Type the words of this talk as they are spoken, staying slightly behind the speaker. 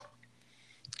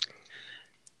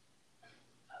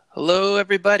Hello,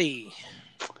 everybody.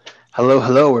 Hello,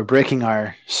 hello. We're breaking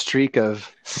our streak of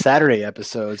Saturday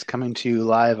episodes coming to you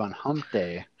live on Hump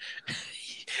Day.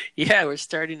 Yeah, we're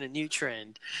starting a new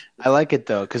trend. I like it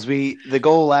though, because the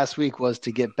goal last week was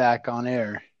to get back on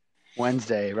air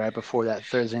Wednesday, right before that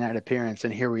Thursday night appearance,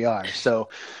 and here we are. So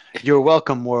you're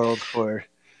welcome, world, for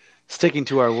sticking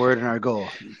to our word and our goal.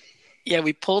 Yeah,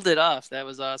 we pulled it off. That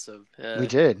was awesome. We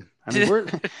did. I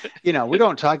mean, we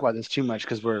don't talk about this too much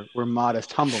because we're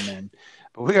modest, humble men,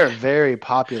 but we are very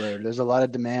popular. There's a lot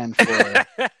of demand for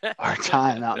our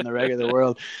time out in the regular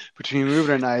world between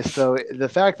Ruben and I. So the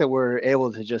fact that we're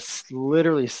able to just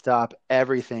literally stop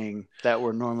everything that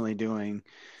we're normally doing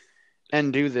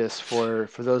and do this for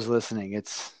those listening,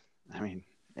 I mean,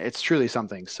 it's truly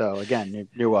something. So again,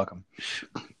 you're welcome.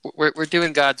 we're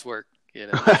doing God's work, you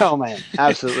know. Oh man,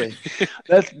 absolutely.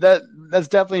 That's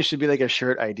definitely should be like a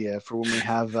shirt idea for when we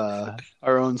have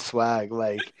our own swag,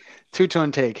 like two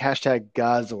tone take hashtag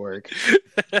God's work.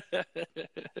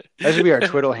 That should be our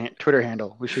Twitter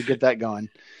handle. We should get that going.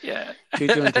 Yeah. Two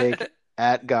tone take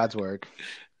at God's work.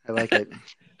 I like it.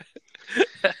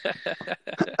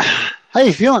 How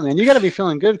you feeling, man? You got to be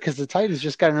feeling good because the Titans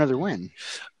just got another win.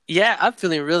 Yeah, I'm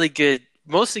feeling really good,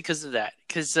 mostly because of that.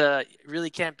 Because really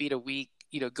can't beat a week,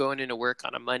 going into work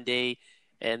on a Monday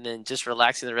and then just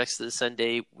relaxing the rest of the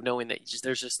Sunday, knowing that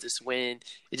there's just this win.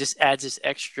 It just adds this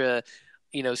extra,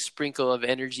 sprinkle of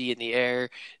energy in the air.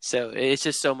 So it's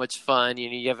just so much fun.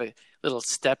 You have a little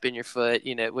step in your foot,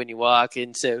 when you walk,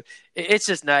 and so it's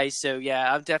just nice. So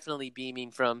yeah, I'm definitely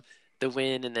beaming from the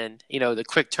win, and then the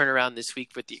quick turnaround this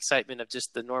week with the excitement of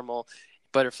just the normal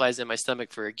butterflies in my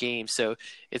stomach for a game. So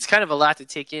it's kind of a lot to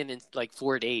take in like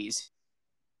 4 days.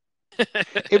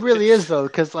 It really is though,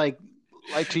 because like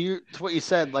to what you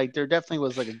said, like there definitely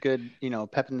was like a good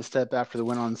pep in the step after the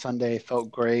win on Sunday. Felt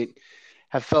great,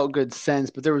 have felt good since,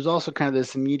 but there was also kind of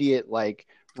this immediate like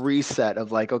reset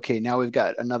of like, okay, now we've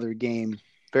got another game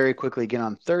very quickly again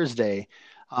on Thursday.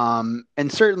 And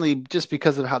certainly just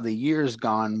because of how the year's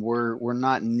gone, we're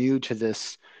not new to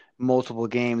this multiple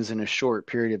games in a short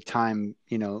period of time,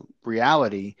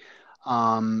 reality.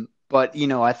 But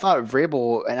I thought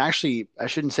Vrabel, and actually I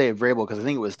shouldn't say Vrabel because I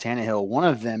think it was Tannehill. One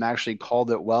of them actually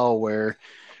called it well, where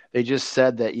they just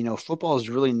said that football is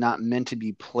really not meant to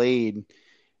be played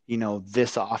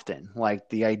this often. Like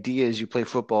the idea is you play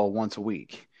football once a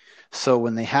week. So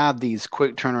when they have these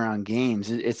quick turnaround games,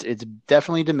 it's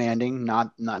definitely demanding,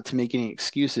 not to make any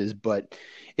excuses, but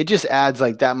it just adds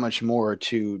like that much more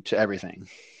to everything.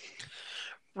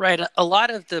 Right. A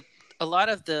lot of the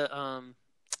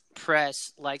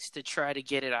press likes to try to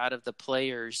get it out of the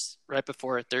players right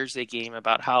before a Thursday game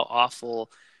about how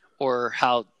awful or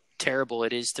how terrible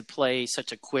it is to play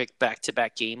such a quick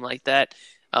back-to-back game like that.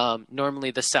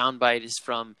 Normally, the soundbite is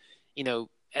from,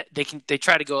 they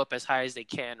try to go up as high as they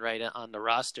can right on the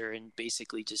roster and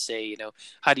basically just say,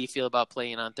 how do you feel about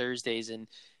playing on Thursdays, and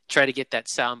try to get that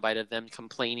soundbite of them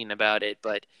complaining about it.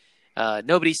 But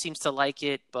nobody seems to like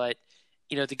it. But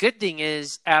the good thing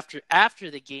is after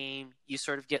the game, you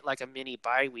sort of get like a mini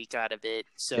bye week out of it.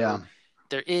 Yeah. So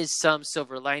there is some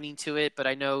silver lining to it, but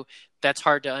I know that's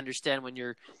hard to understand when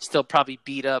you're still probably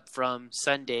beat up from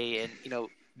Sunday and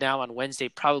now on Wednesday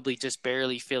probably just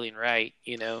barely feeling right.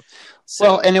 Well,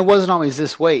 So and it wasn't always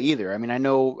this way either. I mean, I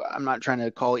know I'm not trying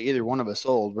to call either one of us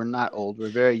old. We're not old. We're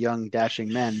very young,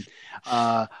 dashing men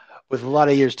uh, with a lot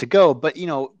of years to go. But,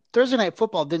 Thursday night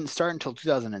football didn't start until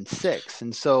 2006.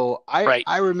 And so right.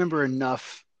 I remember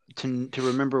enough to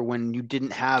remember when you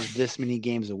didn't have this many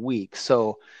games a week.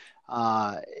 So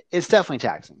uh, it's definitely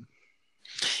taxing.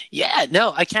 Yeah,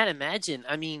 no, I can't imagine.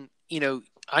 I mean,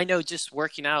 I know just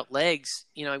working out legs,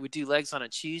 I would do legs on a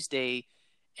Tuesday,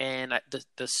 and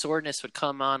the soreness would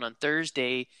come on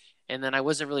Thursday, and then I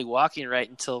wasn't really walking right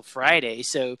until Friday.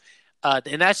 So,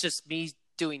 and that's just me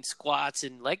doing squats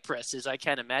and leg presses. I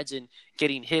can't imagine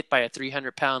getting hit by a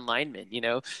 300-pound lineman.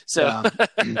 So,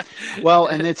 Yeah. Well,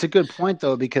 and it's a good point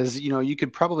though, because you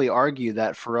could probably argue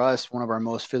that for us, one of our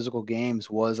most physical games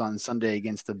was on Sunday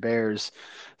against the Bears.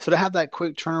 So to have that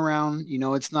quick turnaround,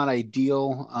 it's not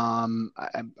ideal.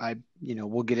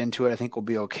 We'll get into it. I think we'll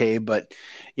be okay, but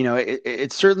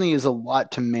it certainly is a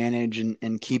lot to manage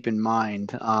and keep in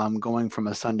mind, going from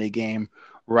a Sunday game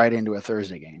right into a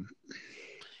Thursday game.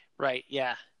 right,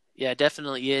 yeah. Yeah, it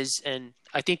definitely is. And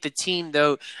I think the team,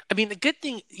 though, I mean, the good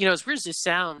thing, as weird as this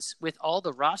sounds, with all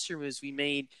the roster moves we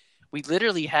made, we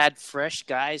literally had fresh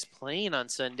guys playing on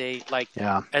Sunday, like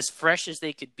Yeah. as fresh as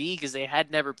they could be because they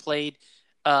had never played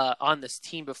on this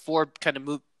team before, kind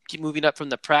of moving up from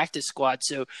the practice squad.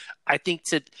 So I think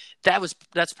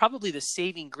that's probably the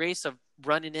saving grace of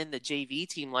running in the JV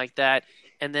team like that.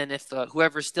 And then if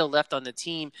whoever's still left on the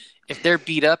team, if they're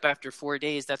beat up after 4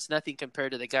 days, that's nothing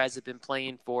compared to the guys that have been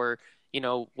playing for,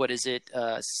 what is it,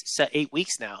 8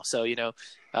 weeks now. So,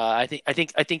 I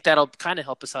think that'll kind of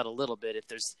help us out a little bit if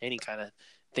there's any kind of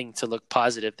thing to look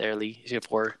positive there, Lee,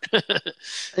 for.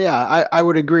 Yeah, I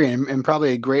would agree, and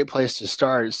probably a great place to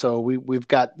start. So we've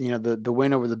got the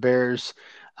win over the Bears,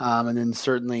 and then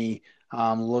certainly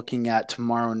looking at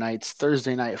tomorrow night's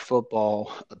Thursday night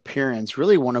football appearance.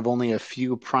 Really, one of only a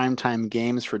few primetime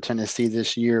games for Tennessee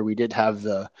this year. We did have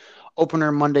the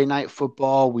opener Monday Night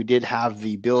Football. We did have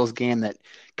the Bills game that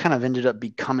kind of ended up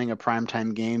becoming a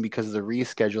primetime game because of the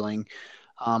rescheduling.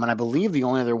 And I believe the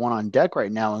only other one on deck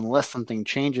right now, unless something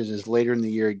changes, is later in the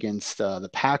year against the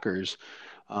Packers,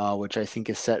 which I think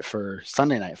is set for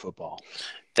Sunday Night Football.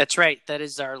 That's right. That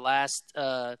is our last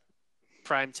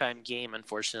primetime game,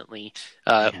 unfortunately.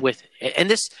 This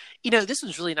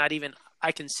one's really not even,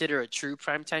 I consider, a true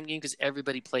primetime game because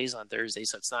everybody plays on Thursday,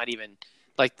 so it's not even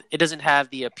like it doesn't have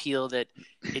the appeal that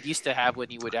it used to have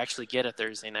when you would actually get a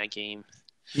Thursday night game.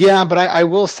 Yeah, but I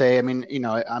will say, I mean,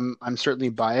 I'm certainly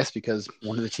biased because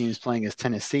one of the teams playing is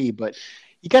Tennessee, but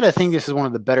you got to think this is one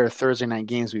of the better Thursday night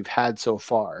games we've had so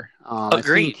far. I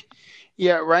Agreed. think,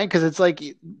 yeah, right, because it's like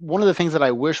one of the things that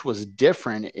I wish was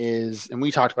different is, and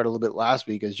we talked about it a little bit last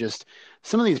week, is just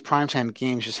some of these primetime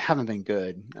games just haven't been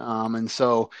good. And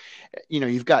so,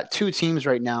 you've got two teams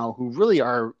right now who really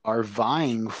are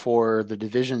vying for the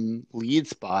division lead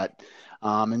spot,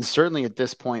 and certainly at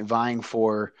this point vying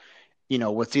for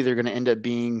what's either going to end up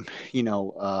being,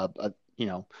 a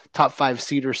top 5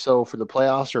 seed or so for the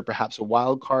playoffs, or perhaps a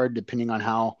wild card, depending on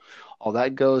how all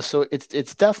that goes. So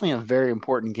it's definitely a very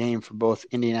important game for both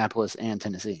Indianapolis and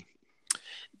Tennessee.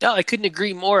 No, I couldn't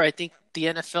agree more. I think the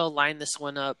NFL lined this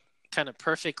one up kind of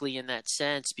perfectly in that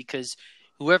sense because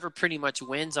whoever pretty much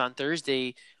wins on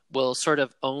Thursday will sort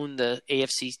of own the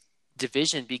AFC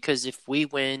division because if we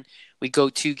win, we go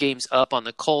 2 games up on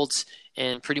the Colts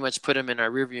and pretty much put them in our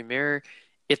rearview mirror.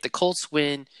 If the Colts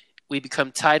win, we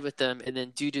become tied with them, and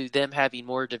then due to them having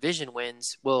more division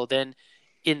wins, we'll then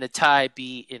in the tie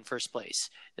be in first place.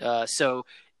 So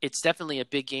it's definitely a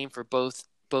big game for both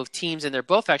teams, and they're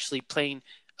both actually playing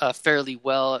fairly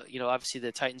well. Obviously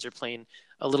the Titans are playing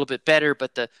a little bit better,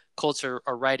 but the Colts are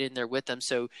right in there with them.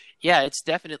 So yeah, it's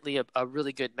definitely a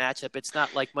really good matchup. It's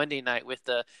not like Monday night with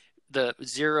the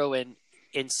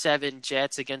 0-7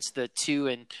 Jets against the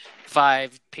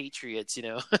 2-5 Patriots,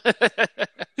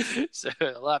 so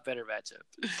a lot better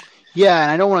matchup. Yeah,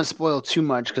 and I don't want to spoil too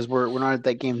much because we're not at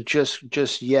that game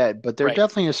just yet, but there Right.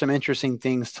 definitely are some interesting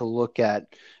things to look at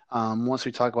once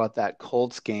we talk about that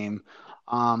Colts game.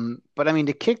 But I mean,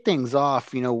 to kick things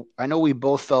off, I know we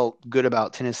both felt good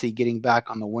about Tennessee getting back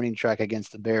on the winning track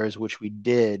against the Bears, which we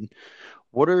did.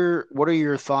 What are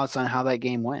your thoughts on how that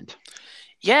game went?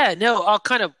 Yeah, no, I'll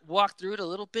kind of walk through it a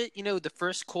little bit. The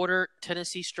first quarter,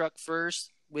 Tennessee struck first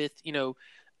with,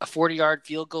 a 40-yard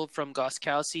field goal from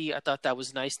Gostkowski. I thought that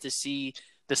was nice to see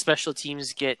the special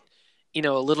teams get, a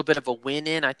little bit of a win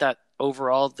in. I thought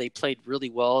overall they played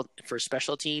really well for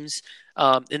special teams.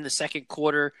 In the second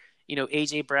quarter,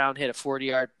 A.J. Brown hit a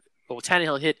 40-yard – well,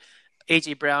 Tannehill hit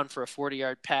A.J. Brown for a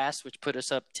 40-yard pass, which put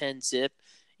us up 10-zip.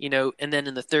 And then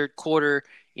in the third quarter,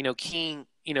 King,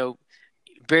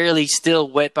 barely still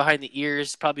wet behind the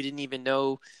ears, probably didn't even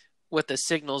know what the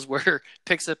signals were,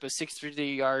 picks up a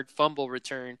 63-yard fumble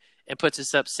return and puts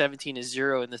us up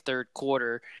 17-0 in the third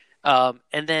quarter.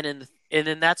 And then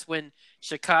that's when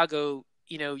Chicago,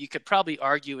 you could probably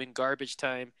argue in garbage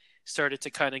time started to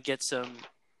kind of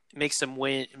make some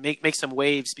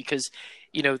waves because,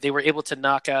 they were able to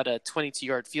knock out a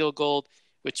 22-yard field goal,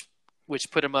 which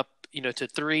put them up, to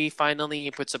 3 finally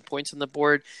and put some points on the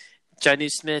board. Jonnu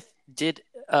Smith did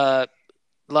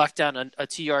lock down a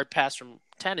 2-yard pass from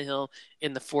Tannehill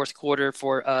in the fourth quarter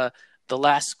for the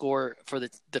last score for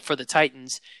the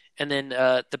Titans, and then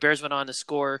the Bears went on to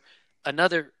score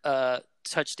another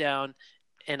touchdown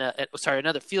and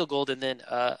another field goal, and then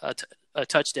a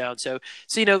touchdown. So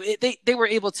they were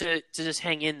able to just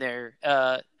hang in there.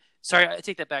 Sorry, I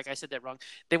take that back. I said that wrong.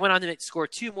 They went on to score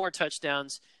 2 more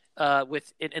touchdowns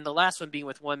with the last one being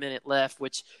with 1 minute left,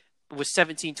 which was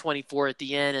 17-24 at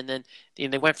the end, and then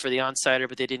they went for the onside,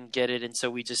 but they didn't get it, and so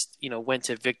we just went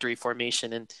to victory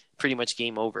formation and pretty much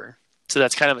game over. So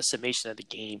that's kind of a summation of the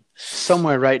game.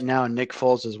 Somewhere right now, Nick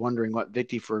Foles is wondering what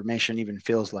victory formation even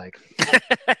feels like.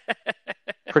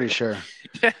 Pretty sure.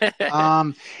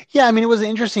 Yeah, I mean, it was an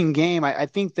interesting game. I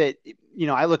think that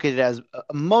I look at it as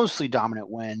a mostly dominant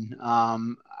win.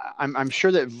 I'm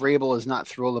sure that Vrabel is not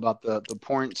thrilled about the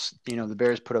points the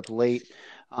Bears put up late.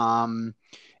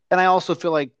 And I also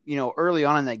feel like, early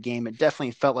on in that game, it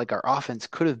definitely felt like our offense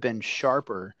could have been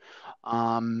sharper.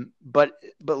 But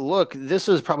look, this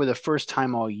was probably the first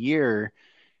time all year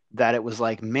that it was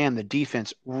like, man, the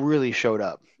defense really showed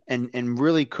up and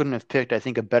really couldn't have picked, I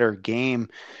think, a better game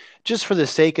just for the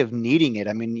sake of needing it.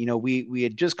 I mean, we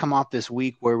had just come off this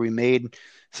week where we made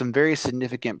some very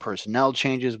significant personnel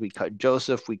changes. We cut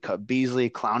Joseph, we cut Beasley,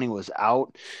 Clowney was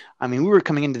out. I mean, we were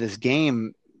coming into this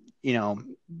game, you know,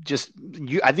 just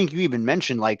you. I think you even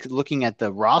mentioned like looking at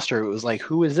the roster, it was like,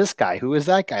 who is this guy? Who is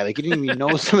that guy? Like you didn't even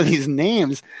know some of these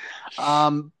names.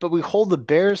 But we hold the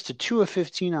Bears to 2 of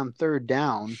 15 on third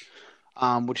down,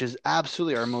 which is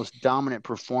absolutely our most dominant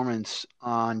performance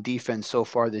on defense so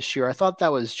far this year. I thought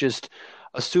that was just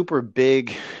a super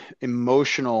big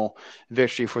emotional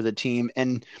victory for the team.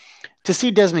 And to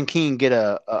see Desmond King get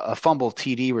a fumble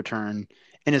TD return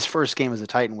in his first game as a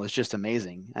Titan was just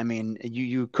amazing. I mean,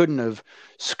 you couldn't have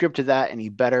scripted that any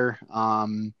better.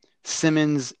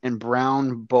 Simmons and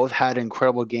Brown both had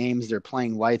incredible games. They're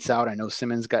playing lights out. I know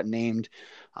Simmons got named,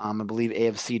 I believe,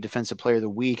 AFC Defensive Player of the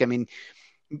Week. I mean,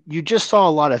 you just saw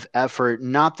a lot of effort,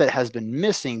 not that has been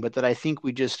missing, but that I think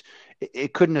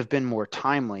it couldn't have been more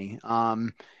timely.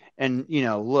 And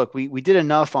look, we did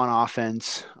enough on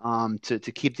offense to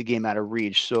keep the game out of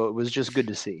reach, so it was just good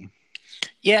to see.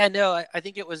 Yeah, no, I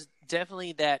think it was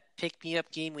definitely that pick me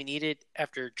up game we needed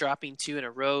after dropping two in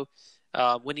a row.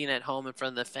 Winning at home in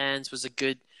front of the fans was a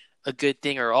good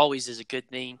thing, or always is a good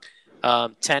thing.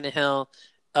 Tannehill,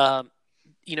 um,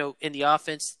 in the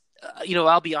offense,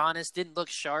 I'll be honest, didn't look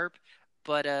sharp,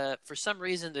 but for some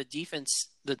reason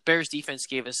the Bears defense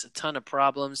gave us a ton of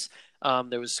problems.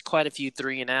 There was quite a few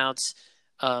 3-and-outs.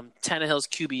 Tannehill's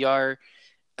QBR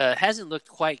hasn't looked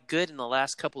quite good in the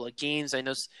last couple of games. I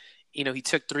know, he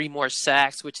took 3 more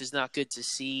sacks, which is not good to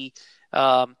see.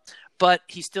 But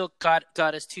he still got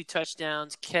us 2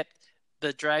 touchdowns, kept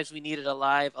the drives we needed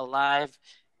alive,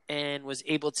 and was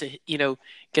able to,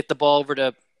 get the ball over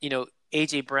to,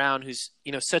 AJ Brown, who's,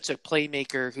 such a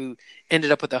playmaker, who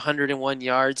ended up with 101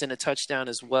 yards and a touchdown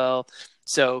as well.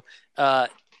 So,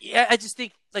 yeah, I just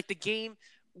think like the game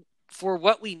for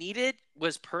what we needed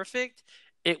was perfect.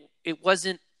 It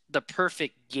wasn't the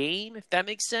perfect game, if that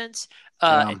makes sense.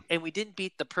 Yeah. And we didn't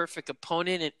beat the perfect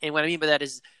opponent. And what I mean by that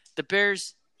is the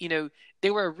Bears,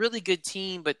 they were a really good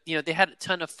team, but, they had a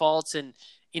ton of faults, and,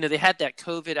 they had that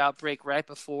COVID outbreak right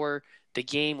before the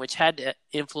game, which had to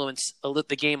influence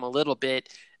the game a little bit.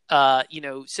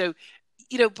 So,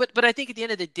 but I think at the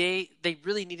end of the day, they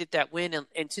really needed that win.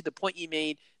 And to the point you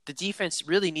made, the defense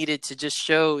really needed to just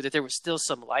show that there was still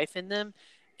some life in them.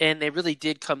 And they really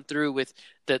did come through with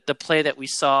the play that we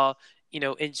saw,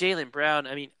 and Jaylen Brown.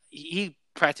 I mean, he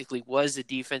practically was the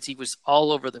defense. He was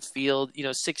all over the field,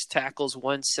 6 tackles,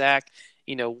 1 sack,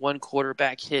 1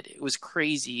 quarterback hit. It was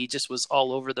crazy. He just was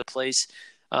all over the place.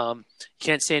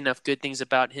 Can't say enough good things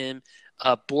about him.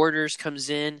 Borders comes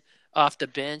in off the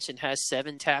bench and has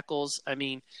 7 tackles. I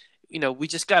mean, we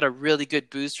just got a really good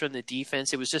boost from the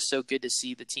defense. It was just so good to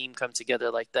see the team come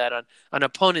together like that on an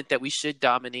opponent that we should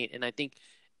dominate. And I think,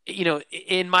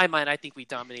 in my mind, I think we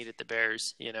dominated the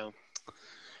Bears.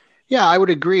 Yeah, I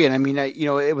would agree. And I mean,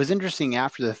 it was interesting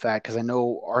after the fact because I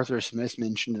know Arthur Smith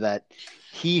mentioned that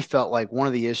he felt like one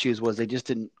of the issues was they just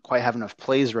didn't quite have enough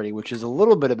plays ready, which is a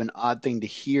little bit of an odd thing to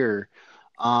hear.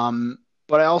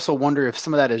 But I also wonder if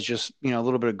some of that is just, a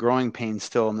little bit of growing pains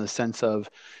still in the sense of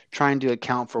trying to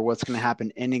account for what's going to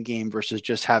happen in a game versus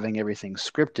just having everything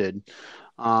scripted.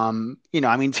 I mean,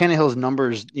 Tannehill's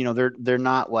numbers, they're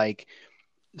not like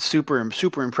super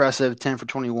impressive. 10 for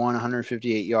 21,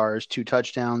 158 yards, 2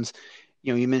 touchdowns.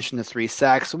 You mentioned the 3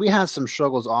 sacks. So we had some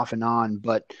struggles off and on,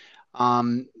 but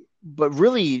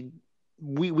really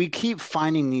we keep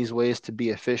finding these ways to be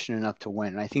efficient enough to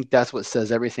win. And I think that's what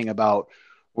says everything about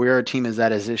where our team is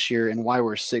at as this year and why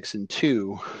we're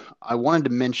 6-2. I wanted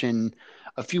to mention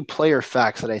a few player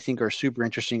facts that I think are super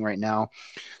interesting right now.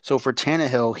 So for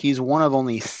Tannehill, he's one of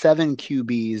only 7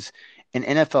 QBs in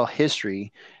NFL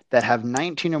history that have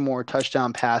 19 or more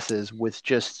touchdown passes with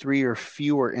just 3 or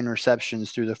fewer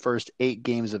interceptions through the first 8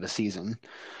 games of a season.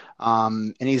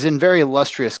 And he's in very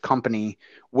illustrious company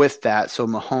with that. So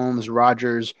Mahomes,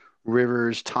 Rodgers,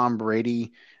 Rivers, Tom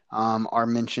Brady are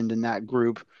mentioned in that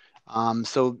group.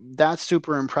 So that's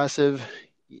super impressive.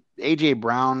 AJ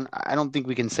Brown, I don't think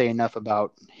we can say enough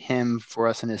about him for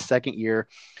us in his second year.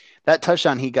 That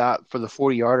touchdown he got for the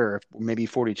 40-yarder, maybe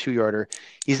 42-yarder,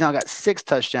 he's now got 6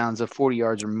 touchdowns of 40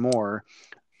 yards or more,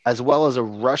 as well as a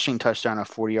rushing touchdown of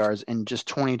 40 yards in just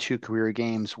 22 career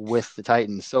games with the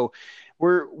Titans. So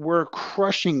we're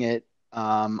crushing it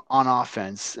on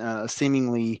offense,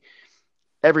 seemingly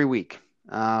every week.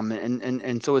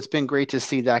 And so it's been great to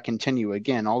see that continue.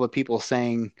 Again, all the people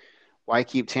saying, why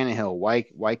keep Tannehill?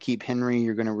 Why keep Henry?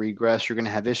 You're going to regress. You're going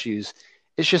to have issues.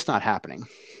 It's just not happening.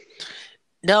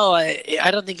 No, I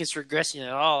don't think it's regressing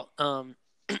at all.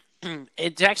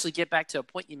 And to actually get back to a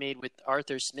point you made with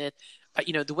Arthur Smith,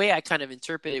 the way I kind of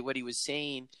interpreted what he was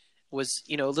saying was,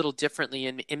 a little differently,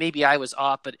 and maybe I was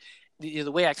off, but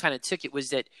the way I kind of took it was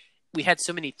that we had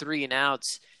so many three and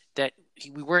outs that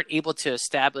we weren't able to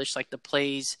establish like the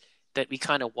plays that we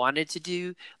kind of wanted to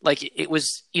do. Like it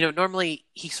was, normally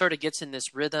he sort of gets in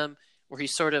this rhythm where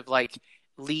he's sort of like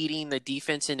leading the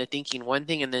defense into thinking one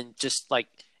thing and then just like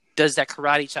does that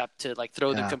karate chop to like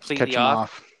throw them Yeah, catch completely him off.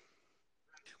 off.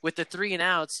 With the three and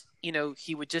outs,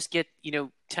 he would just get,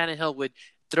 Tannehill would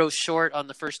throw short on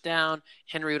the first down.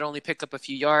 Henry would only pick up a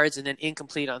few yards and then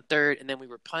incomplete on third. And then we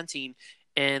were punting.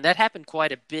 And that happened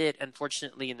quite a bit,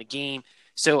 unfortunately, in the game.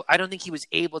 So I don't think he was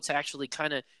able to actually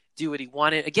kind of do what he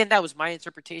wanted. Again, that was my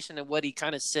interpretation of what he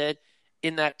kind of said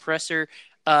in that presser.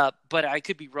 But I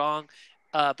could be wrong.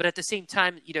 But at the same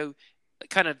time,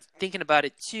 kind of thinking about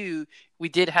it too, we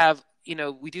do have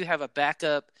a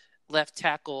backup left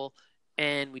tackle,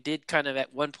 and we did kind of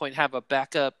at one point have a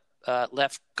backup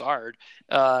left guard.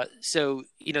 So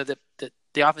the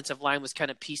offensive line was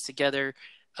kind of pieced together.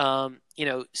 So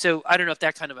I don't know if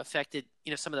that kind of affected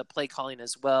some of the play calling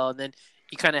as well. And then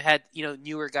you kind of had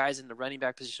newer guys in the running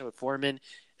back position with Foreman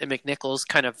and McNichols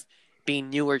kind of being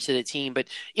newer to the team. But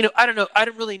I don't know. I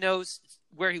don't really know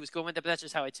where he was going with that, but that's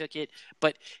just how I took it.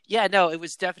 But yeah, no, it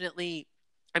was definitely.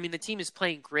 I mean, the team is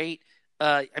playing great.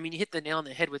 You hit the nail on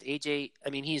the head with AJ. I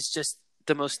mean, he's just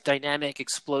the most dynamic,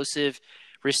 explosive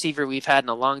receiver we've had in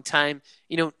a long time.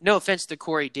 No offense to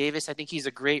Corey Davis. I think he's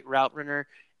a great route runner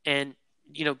and,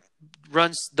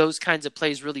 runs those kinds of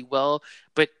plays really well.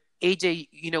 But AJ,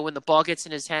 when the ball gets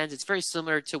in his hands, it's very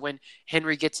similar to when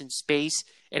Henry gets in space.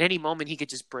 At any moment, he could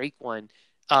just break one.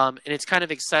 And it's kind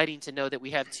of exciting to know that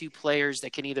we have two players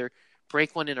that can either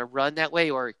break one in a run that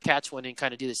way or catch one and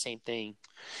kind of do the same thing.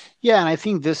 Yeah, and I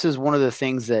think this is one of the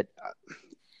things that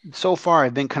so far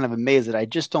I've been kind of amazed that I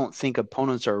just don't think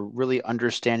opponents are really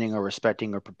understanding or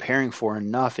respecting or preparing for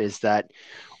enough is that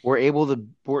we're able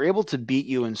to beat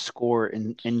you and score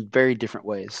in very different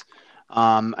ways.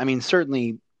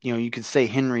 Certainly, you could say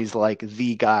Henry's like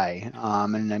the guy.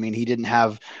 And I mean, he didn't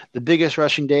have the biggest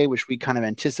rushing day, which we kind of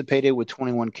anticipated with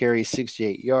 21 carries,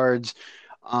 68 yards.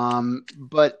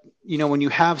 But when you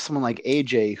have someone like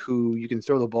AJ who you can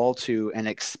throw the ball to and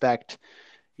expect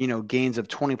gains of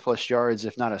 20 plus yards,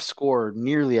 if not a score,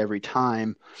 nearly every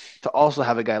time. To also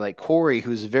have a guy like Corey,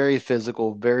 who's very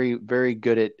physical, very, very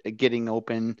good at getting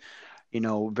open,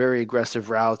 very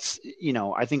aggressive routes.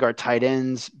 I think our tight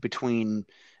ends between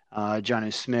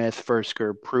Jonnu Smith,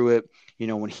 Fursker, Pruitt,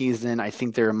 when he's in, I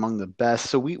think they're among the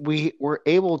best. So we were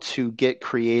able to get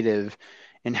creative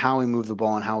in how we move the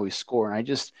ball and how we score. And I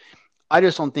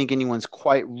just don't think anyone's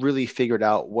quite really figured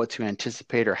out what to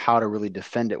anticipate or how to really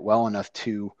defend it well enough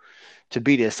to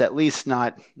beat us. At least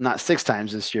not six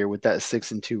times this year with that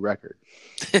 6-2 record.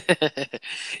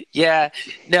 Yeah,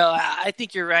 no, I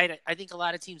think you're right. I think a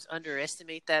lot of teams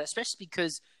underestimate that, especially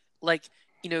because, like,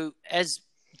 as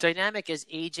dynamic as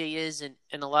AJ is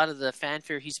and a lot of the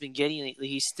fanfare he's been getting lately,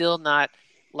 he's still not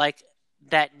like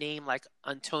that name like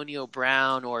Antonio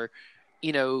Brown or,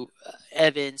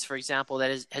 Evans, for example,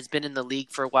 that has been in the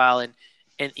league for a while.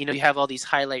 And you have all these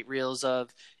highlight reels of,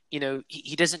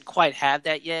 he doesn't quite have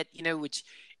that yet,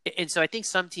 and so I think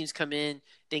some teams come in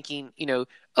thinking,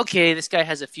 okay, this guy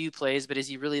has a few plays, but is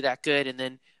he really that good? And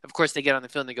then, of course, they get on the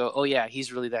field and they go, oh, yeah,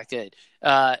 he's really that good.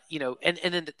 And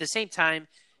then at the same time,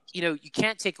 you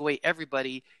can't take away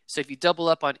everybody. So if you double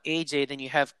up on AJ, then you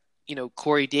have,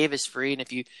 Corey Davis free. And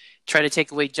if you try to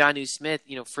take away Jonnu Smith,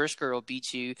 Fursker will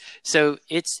beat you. So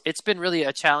it's been really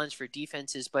a challenge for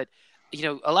defenses. But,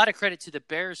 a lot of credit to the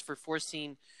Bears for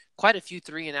forcing quite a few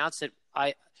three and outs that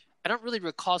I don't really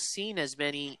recall seeing as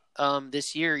many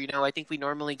this year. I think we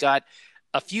normally got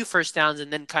a few first downs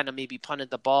and then kind of maybe punted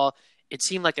the ball. It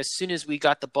seemed like as soon as we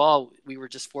got the ball, we were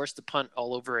just forced to punt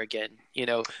all over again.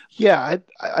 Yeah,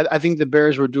 I think the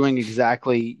Bears were doing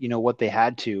exactly what they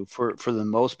had to for the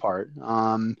most part.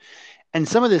 And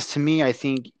some of this to me, I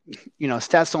think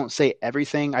stats don't say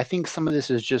everything. I think some of this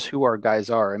is just who our guys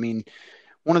are. I mean,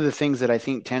 one of the things that I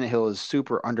think Tannehill is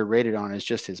super underrated on is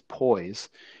just his poise.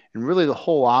 And really, the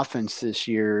whole offense this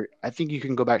year, I think you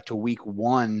can go back to week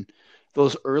one,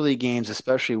 those early games,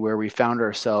 especially where we found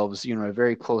ourselves, a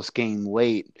very close game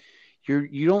late.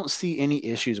 You don't see any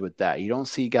issues with that. You don't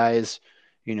see guys,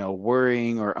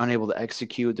 worrying or unable to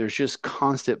execute. There's just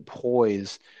constant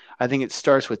poise. I think it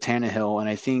starts with Tannehill, and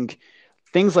I think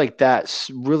things like that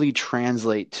really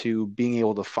translate to being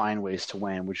able to find ways to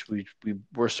win, which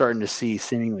we're starting to see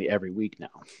seemingly every week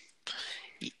now.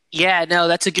 Yeah, no,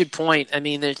 that's a good point. I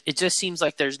mean, it just seems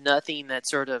like there's nothing that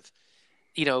sort of,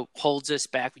 holds us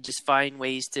back. We just find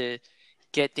ways to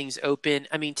get things open.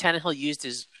 I mean, Tannehill used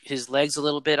his legs a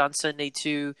little bit on Sunday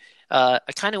too. I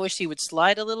kind of wish he would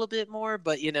slide a little bit more,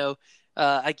 but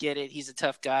I get it. He's a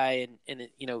tough guy, and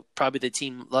probably the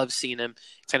team loves seeing him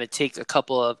kind of take a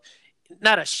couple of,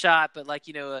 not a shot, but like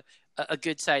a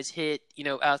good size hit,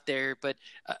 out there. But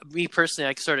me personally,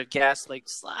 I sort of gas like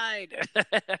slide,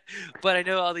 but I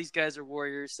know all these guys are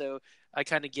warriors, so I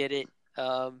kind of get it.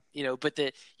 But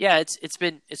it's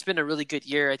been a really good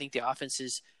year. I think the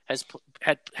offense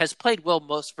has played well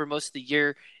most of the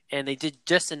year, and they did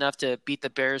just enough to beat the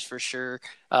Bears for sure.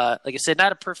 Like I said,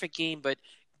 not a perfect game, but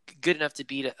good enough to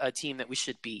beat a team that we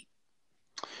should beat.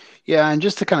 Yeah, and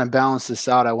just to kind of balance this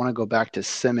out, I want to go back to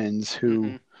Simmons, who,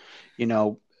 Mm-hmm. you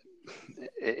know,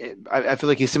 I feel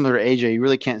like he's similar to AJ. You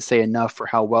really can't say enough for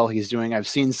how well he's doing. I've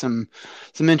seen some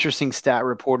interesting stat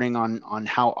reporting on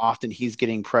how often he's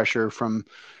getting pressure from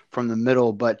the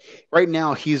middle, but right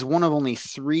now he's one of only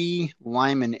three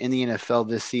linemen in the NFL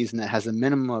this season that has a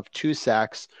minimum of 2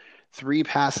 sacks, 3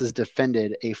 passes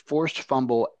defended, a forced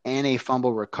fumble, and a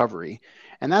fumble recovery,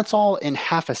 and that's all in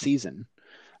half a season.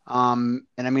 And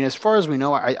I mean, as far as we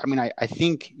know, I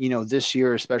think, this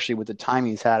year, especially with the time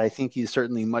he's had, I think he's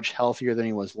certainly much healthier than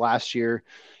he was last year,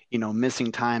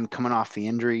 missing time coming off the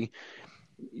injury.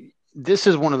 This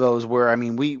is one of those where, I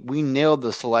mean, we nailed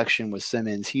the selection with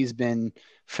Simmons. He's been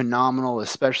phenomenal,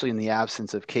 especially in the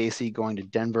absence of Casey going to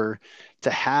Denver.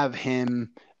 To have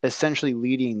him essentially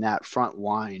leading that front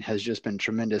line has just been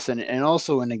tremendous. And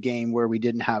also in a game where we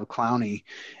didn't have Clowney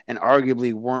and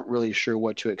arguably weren't really sure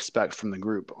what to expect from the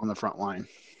group on the front line.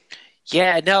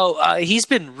 Yeah, no, he's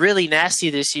been really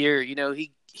nasty this year.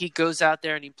 He goes out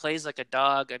there and he plays like a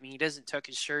dog. I mean, he doesn't tuck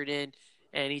his shirt in,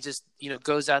 and he just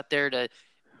goes out there to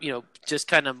just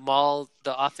kind of maul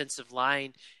the offensive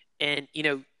line. And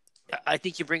I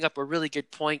think you bring up a really good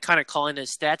point, kind of calling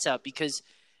his stats out because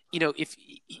if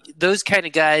those kind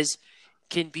of guys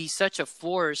can be such a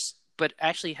force, but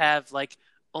actually have like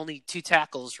only 2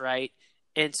 tackles, right?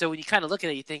 And so when you kind of look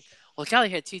at it, you think, well, Callie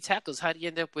had 2 tackles. How do you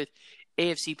end up with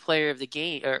AFC Player of the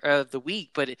Game or of the week?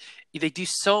 But they do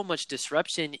so much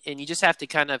disruption, and you just have to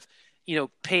kind of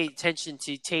pay attention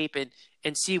to tape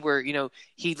and see where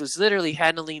he was literally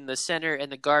handling the center and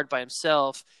the guard by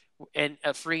himself and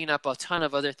freeing up a ton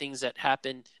of other things that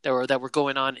happened that were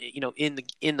going on in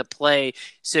the play.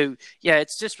 So yeah,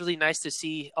 it's just really nice to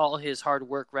see all his hard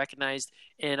work recognized,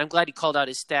 and I'm glad he called out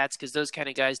his stats because those kind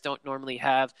of guys don't normally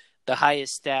have the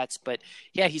highest stats. But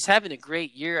yeah, he's having a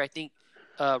great year. I think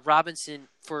Robinson,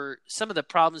 for some of the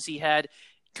problems he had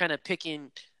kind of picking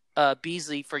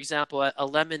Beasley, for example, a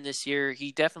lemon this year,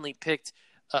 he definitely picked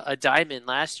a diamond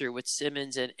last year with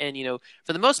Simmons, and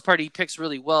for the most part he picks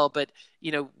really well, but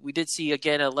we did see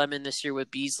again a lemon this year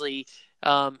with Beasley.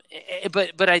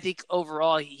 But I think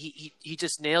overall he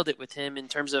just nailed it with him in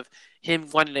terms of him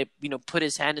wanting to put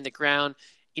his hand in the ground,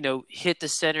 hit the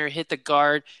center, hit the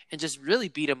guard, and just really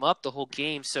beat him up the whole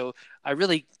game. So I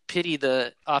really pity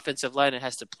the offensive line that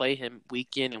has to play him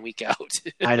week in and week out.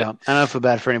 I don't feel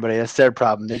bad for anybody. That's their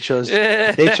problem. They chose the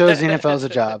NFL as a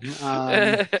job.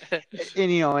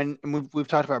 And we've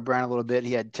talked about Brown a little bit.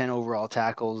 He had 10 overall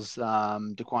tackles.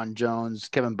 Daquan Jones,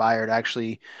 Kevin Byard,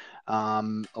 actually,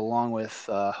 along with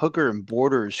Hooker and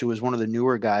Borders, who was one of the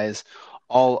newer guys,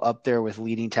 all up there with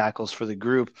leading tackles for the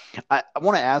group. I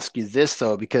want to ask you this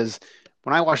though, because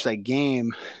when I watched that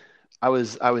game, I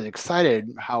was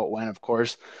excited how it went, of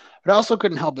course, but I also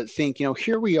couldn't help but think,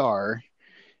 here we are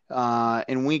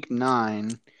in week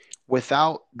 9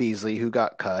 without Beasley, who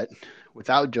got cut,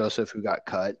 without Joseph, who got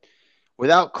cut,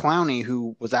 without Clowney,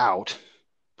 who was out,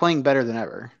 playing better than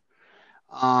ever.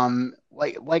 Do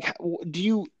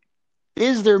you?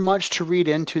 Is there much to read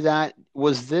into that?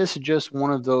 Was this just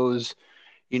one of those?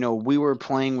 We were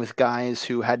playing with guys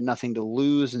who had nothing to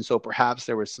lose, and so perhaps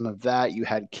there was some of that. You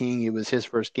had King; it was his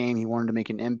first game; he wanted to make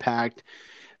an impact.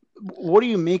 What do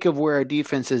you make of where our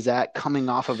defense is at coming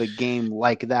off of a game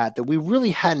like that we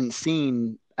really hadn't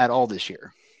seen at all this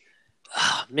year?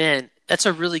 Oh, man, that's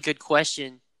a really good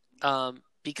question.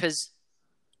 Because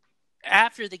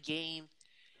after the game,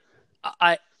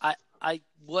 I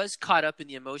was caught up in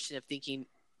the emotion of thinking,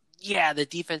 yeah, the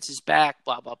defense is back,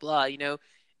 blah blah blah,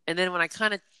 And then when I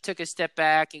kind of took a step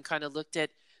back and kind of looked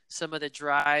at some of the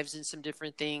drives and some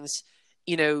different things,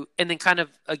 and then kind of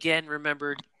again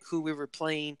remembered who we were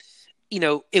playing,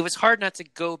 it was hard not to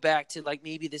go back to like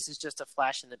maybe this is just a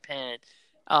flash in the pan.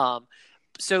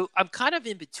 So I'm kind of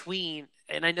in between,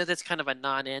 and I know that's kind of a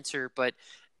non-answer, but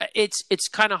it's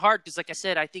kind of hard because, like I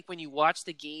said, I think when you watch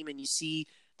the game and you see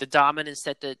the dominance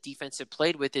that the defense have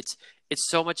played with, it's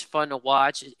so much fun to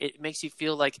watch. It makes you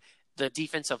feel like the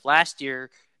defense of last year,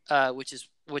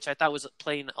 which I thought was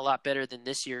playing a lot better than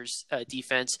this year's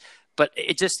defense. But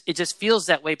it just feels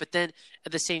that way. But then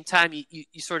at the same time, you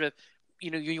sort of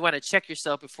you want to check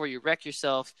yourself before you wreck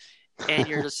yourself, and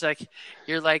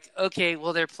you're like, okay,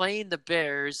 well, they're playing the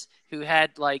Bears, who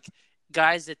had like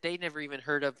guys that they never even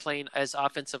heard of playing as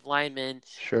offensive linemen,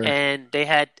 Sure. and they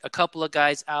had a couple of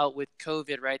guys out with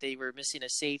COVID, right? They were missing a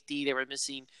safety, they were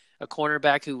missing a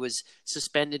cornerback who was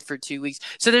suspended for 2 weeks.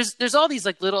 So there's all these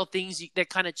like little things that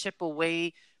kind of chip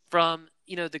away from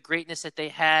the greatness that they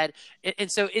had,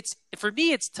 and so it's for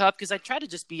me it's tough because I try to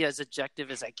just be as objective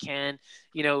as I can.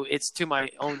 It's to my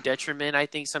own detriment, I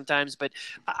think, sometimes, but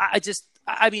I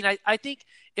think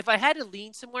if I had to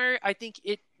lean somewhere, I think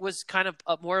it was kind of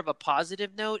more of a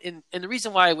positive note. And the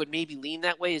reason why I would maybe lean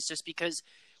that way is just because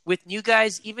with new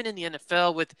guys, even in the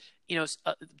NFL, with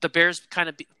the Bears kind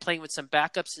of playing with some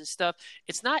backups and stuff,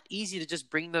 it's not easy to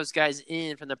just bring those guys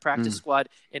in from the practice Mm. squad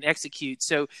and execute.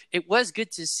 So it was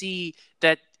good to see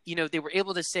that they were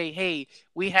able to say, hey,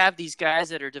 we have these guys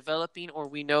that are developing or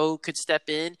we know could step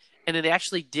in, and then they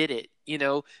actually did it.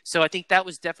 So I think that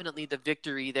was definitely the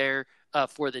victory there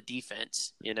for the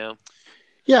defense.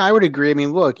 Yeah, I would agree. I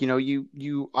mean, look,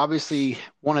 you obviously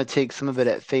want to take some of it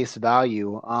at face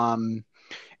value.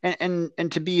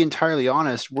 And to be entirely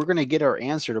honest, we're going to get our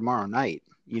answer tomorrow night.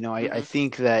 I Hmm.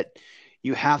 think that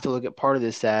you have to look at part of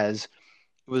this as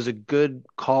it was a good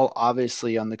call,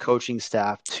 obviously, on the coaching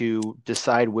staff to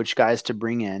decide which guys to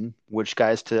bring in, which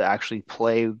guys to actually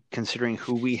play, considering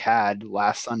who we had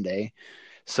last Sunday.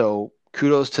 So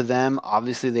kudos to them.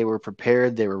 Obviously, they were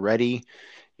prepared, they were ready.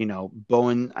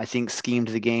 Bowen, I think, schemed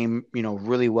the game,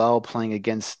 really well playing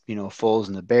against, Foles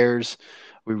and the Bears.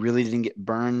 We really didn't get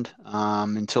burned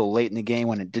until late in the game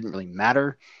when it didn't really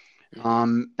matter.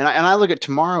 Hmm. And I look at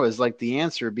tomorrow as like the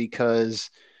answer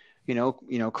because,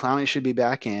 Clowney should be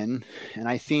back in. And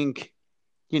I think,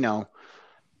 you know,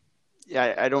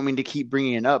 I don't mean to keep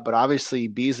bringing it up, but obviously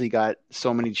Beasley got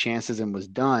so many chances and was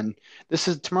done. This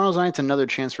is tomorrow's night's another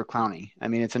chance for Clowney. I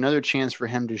mean, it's another chance for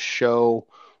him to show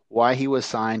why he was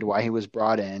signed, why he was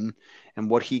brought in, and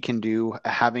what he can do,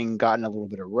 having gotten a little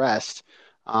bit of rest.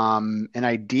 And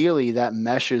ideally, that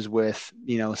meshes with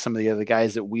some of the other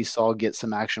guys that we saw get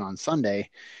some action on Sunday,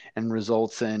 and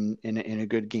results in a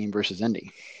good game versus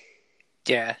Indy.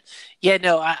 Yeah, yeah,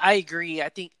 no, I agree. I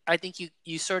think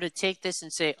you sort of take this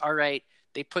and say, all right,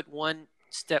 they put one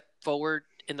step forward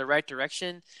in the right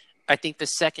direction. I think the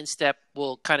second step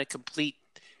will kind of complete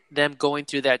them going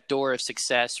through that door of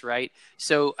success, right?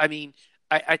 So, I mean,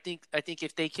 I think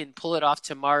if they can pull it off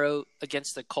tomorrow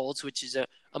against the Colts, which is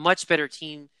a much better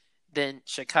team than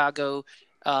Chicago,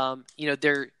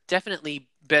 they're definitely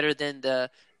better than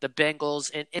the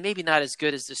Bengals, and maybe not as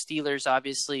good as the Steelers,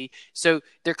 obviously. So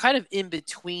they're kind of in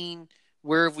between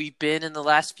where we've been in the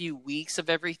last few weeks of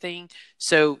everything.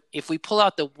 So if we pull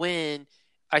out the win,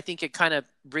 I think it kind of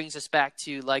brings us back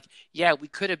to like, yeah, we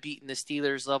could have beaten the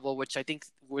Steelers level, which I think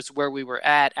was where we were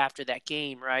at after that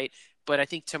game, right? But I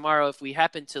think tomorrow, if we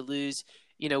happen to lose,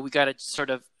 we got to sort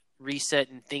of reset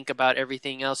and think about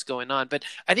everything else going on. But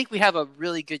I think we have a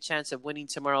really good chance of winning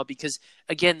tomorrow because,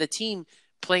 again, the team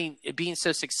being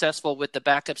so successful with the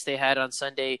backups they had on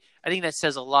Sunday, I think that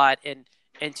says a lot. And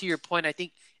to your point, I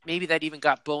think maybe that even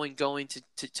got Bowen going to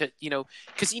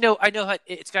because I know how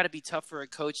it's got to be tough for a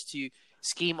coach to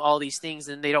scheme all these things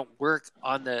and they don't work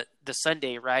on the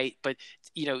Sunday, right? But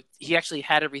he actually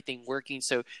had everything working,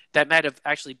 so that might have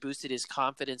actually boosted his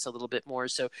confidence a little bit more.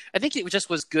 So I think it just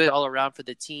was good all around for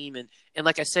the team, and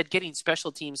like I said, getting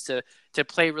special teams to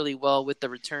play really well with the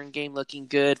return game looking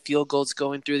good, field goals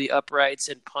going through the uprights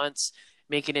and punts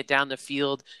making it down the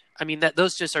field. I mean, that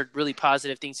those just are really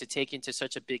positive things to take into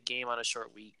such a big game on a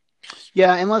short week.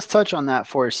 Yeah, and let's touch on that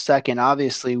for a second.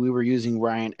 Obviously, we were using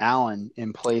Ryan Allen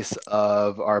in place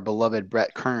of our beloved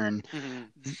Brett Kern. Mm-hmm.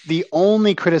 The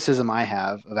only criticism I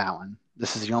have of Allen,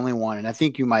 this is the only one, and I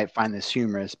think you might find this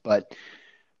humorous, but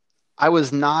I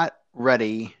was not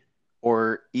ready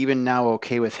or even now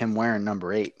okay with him wearing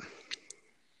number 8.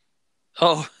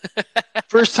 Oh,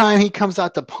 First time he comes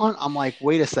out to punt, I'm like,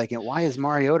 wait a second, why is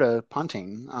Mariota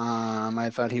punting? I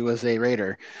thought he was a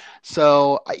Raider.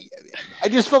 So I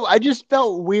just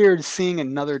felt weird seeing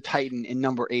another Titan in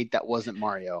number 8 that wasn't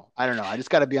Mario. I don't know. I just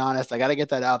got to be honest. I got to get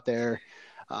that out there.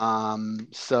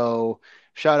 So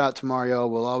shout out to Mario.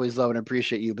 We'll always love and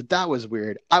appreciate you. But that was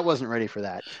weird. I wasn't ready for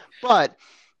that. But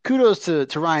kudos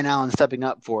to Ryan Allen stepping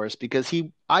up for us because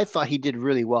I thought he did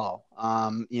really well.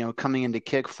 Coming into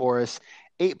kick for us,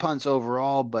 8 punts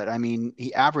overall, but I mean,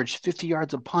 he averaged 50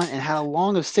 yards a punt and had a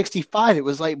long of 65. It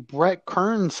was like Brett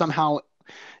Kern somehow,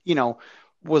 you know,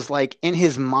 was like in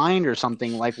his mind or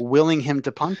something, like willing him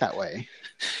to punt that way.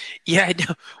 Yeah, I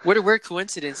know. What a weird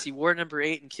coincidence. He wore number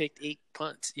 8 and kicked 8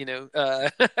 punts.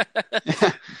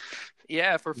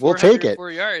 Yeah, for We'll take it.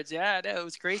 404 yards. Yeah, no, it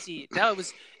was crazy. No, it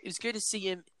was good to see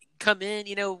him come in.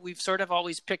 We've sort of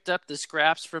always picked up the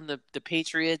scraps from the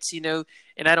Patriots. And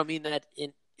I don't mean that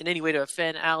in any way to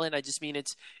offend Allen. I just mean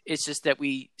it's just that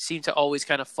we seem to always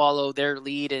kind of follow their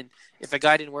lead. And if a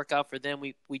guy didn't work out for them,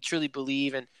 we truly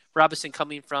believe. And Robinson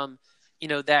coming from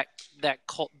that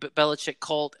cult, Belichick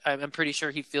cult, I'm pretty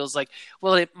sure he feels like,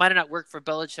 well, it might have not worked for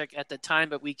Belichick at the time,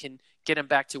 but we can get him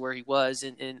back to where he was,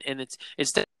 and it's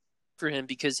for him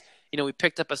because we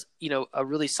picked up a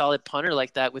really solid punter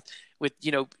like that with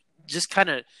just kind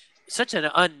of such an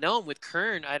unknown with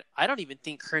Kern. I don't even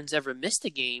think Kern's ever missed a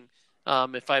game,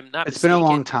 if I'm not It's been a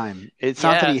long mistaken. time. It's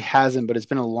not that Yeah, he hasn't, but it's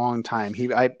been a long time.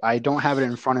 I don't have it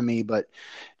in front of me, but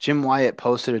Jim Wyatt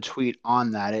posted a tweet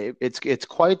on that. It's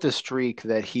quite the streak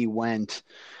that he went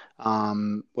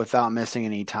without missing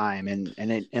any time.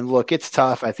 And look, it's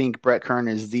tough. I think Brett Kern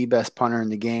is the best punter in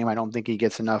the game. I don't think he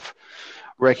gets enough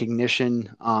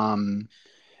recognition.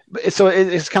 So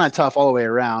it's kind of tough all the way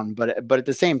around. But at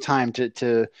the same time,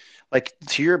 to like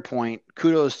to your point,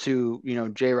 kudos to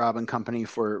J. Rob and company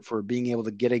for being able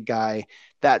to get a guy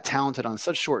that talented on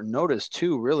such short notice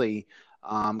too. Really,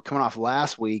 coming off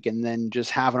last week and then just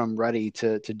having him ready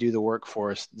to do the work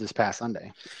for us this past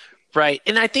Sunday. right.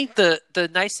 And I think the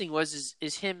nice thing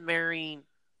is him marrying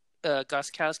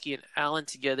Goskowski and Allen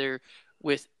together,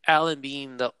 with Allen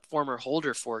being the former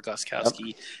holder for Yep. Goskowski.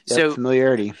 Yep. So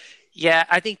Familiarity. yeah,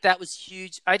 I think that was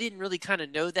huge. I didn't really kind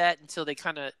of know that until it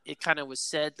kind of was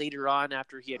said later on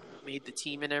after he had made the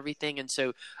team and everything. And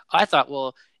so I thought,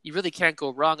 well, you really can't go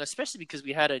wrong, especially because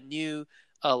we had a new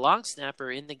long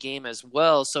snapper in the game as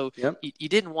well. So Yep. you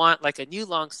didn't want like a new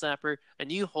long snapper, a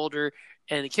new holder,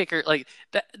 and the kicker like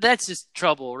that. That's just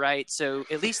trouble, right? So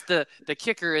at least the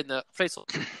kicker and the place will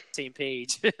be on the same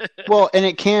page. Well, and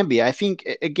it can be. I think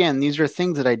again, these are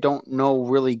things that I don't know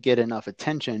really get enough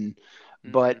attention,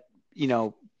 Hmm. but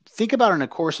think about in the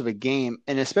course of a game,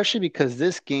 and especially because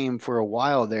this game for a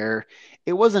while there,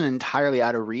 it wasn't entirely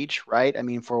out of reach, right? I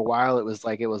mean, for a while it was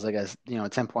like a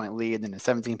 10-point lead, then a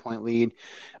 17-point lead,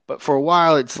 but for a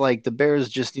while it's like the Bears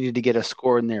just needed to get a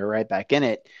score and they're right back in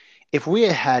it. If we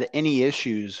had had any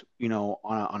issues,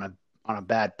 on a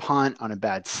bad punt, on a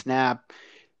bad snap,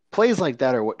 plays like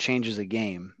that are what changes a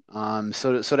game.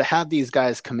 So to have these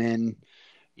guys come in,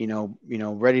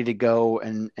 ready to go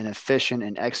and efficient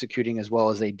and executing as well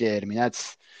as they did. I mean,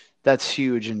 that's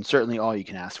huge and certainly all you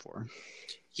can ask for.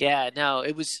 Yeah, no,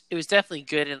 it was definitely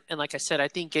good, and like I said, I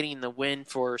think getting the win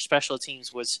for special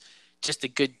teams was just a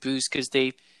good boost because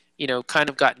they, kind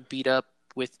of gotten beat up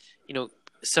with,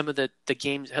 some of the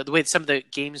games, the way some of the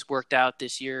games worked out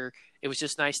this year. It was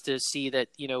just nice to see that,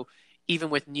 even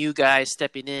with new guys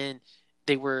stepping in,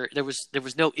 there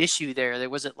was no issue there. There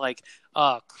wasn't like,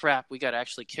 oh crap, we got to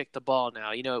actually kick the ball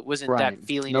now. It wasn't that Right.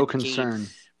 feeling No in the game. concern.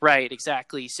 Right,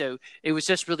 exactly. So it was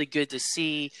just really good to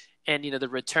see. And the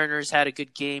returners had a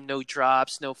good game, no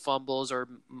drops, no fumbles or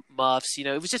muffs.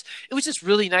 It was just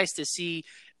really nice to see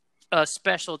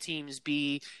special teams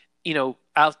be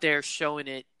out there showing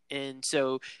it. And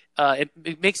so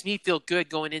it makes me feel good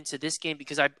going into this game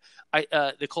because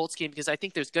the Colts game, because I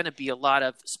think there's going to be a lot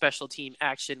of special team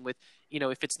action with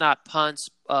if it's not punts,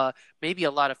 maybe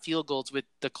a lot of field goals, with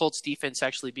the Colts defense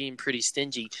actually being pretty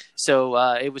stingy. So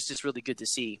it was just really good to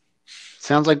see.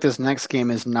 Sounds like this next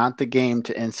game is not the game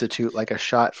to institute like a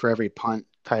shot for every punt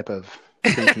type of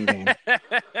thinking game.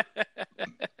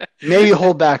 Maybe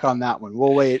hold back on that one.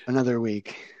 We'll wait another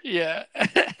week. Yeah.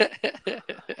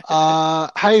 How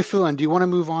are you feeling? Do you want to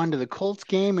move on to the Colts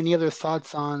game? Any other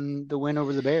thoughts on the win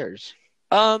over the Bears?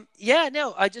 Yeah,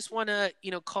 no, I just want to,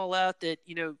 call out that,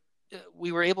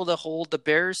 we were able to hold the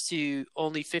Bears to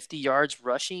only 50 yards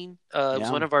rushing. It was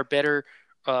Yeah. one of our better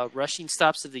rushing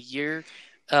stops of the year.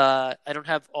 I don't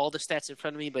have all the stats in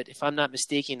front of me, but if I'm not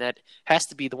mistaken, that has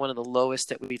to be one of the lowest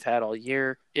that we've had all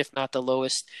year, if not the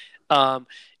lowest. Um,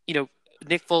 you know,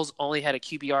 Nick Foles only had a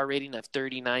QBR rating of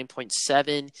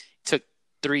 39.7, took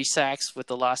 3 sacks with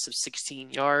a loss of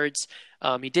 16 yards.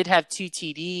 He did have 2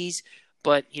 TDs,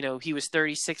 but he was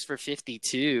 36 for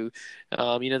 52.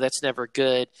 That's never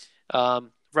good.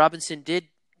 Robinson did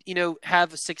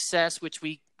have a success, which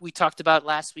we talked about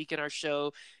last week in our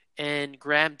show, and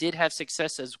Graham did have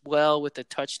success as well with the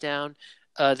touchdown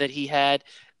that he had.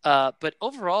 But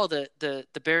overall, the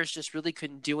Bears just really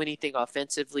couldn't do anything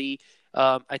offensively.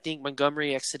 I think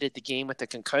Montgomery exited the game with a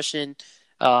concussion.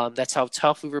 That's how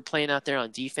tough we were playing out there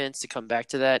on defense to come back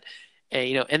to that.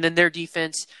 And then their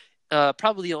defense,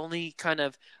 probably the only kind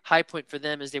of high point for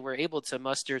them is they were able to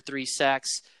muster 3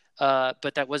 sacks,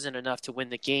 but that wasn't enough to win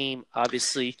the game,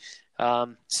 obviously.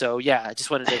 So yeah, I just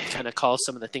wanted to kind of call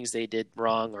some of the things they did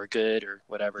wrong or good or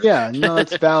whatever. Yeah, no,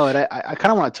 that's valid. I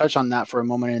kind of want to touch on that for a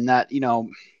moment, in that,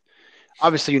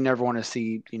 obviously you never want to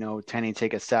see, Tanny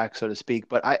take a sack, so to speak,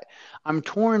 but I'm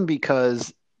torn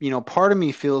because, part of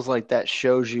me feels like that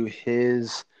shows you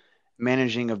his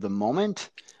managing of the moment.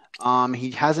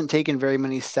 He hasn't taken very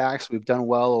many sacks. We've done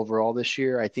well overall this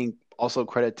year. I think also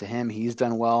credit to him. He's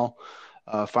done well,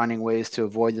 finding ways to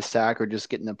avoid the sack or just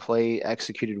getting the play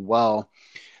executed well.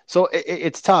 So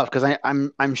it's tough because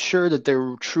I'm sure that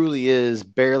there truly is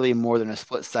barely more than a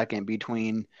split second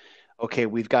between, okay,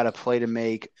 we've got a play to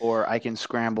make, or I can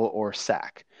scramble or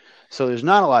sack. So there's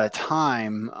not a lot of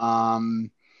time.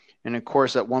 And of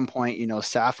course, at one point,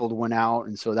 Saffold went out,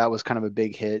 and so that was kind of a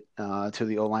big hit to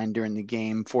the O line during the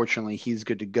game. Fortunately, he's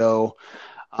good to go.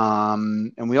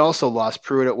 And we also lost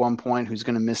Pruitt at one point, who's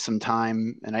going to miss some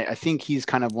time. And I think he's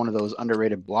kind of one of those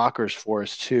underrated blockers for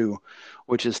us too,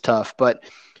 which is tough. But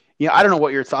I don't know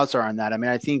what your thoughts are on that. I mean,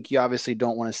 I think you obviously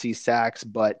don't want to see sacks,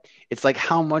 but it's like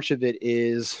how much of it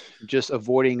is just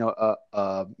avoiding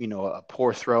a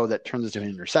poor throw that turns into an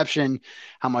interception,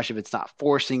 how much of it's not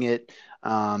forcing it.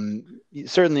 You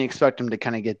certainly expect them to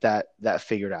kind of get that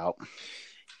figured out.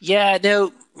 Yeah,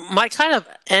 no, my kind of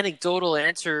anecdotal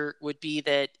answer would be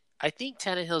that I think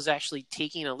Tannehill's actually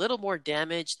taking a little more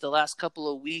damage the last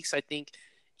couple of weeks. I think,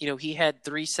 he had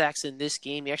 3 sacks in this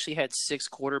game. He actually had 6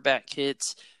 quarterback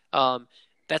hits. Um,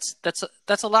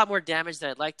 that's a lot more damage than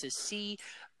I'd like to see.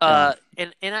 Yeah.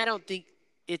 And I don't think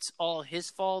it's all his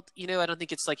fault. I don't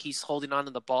think it's like he's holding on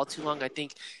to the ball too long. I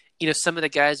think, some of the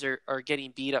guys are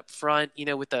getting beat up front,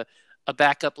 with a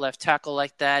backup left tackle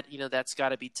like that. That's got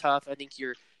to be tough. I think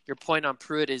your point on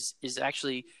Pruitt is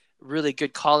actually really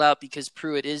good call out, because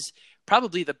Pruitt is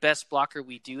probably the best blocker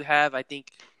we do have. I think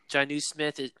Jonnu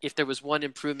Smith, if there was one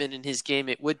improvement in his game,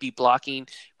 it would be blocking,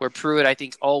 where Pruitt, I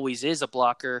think, always is a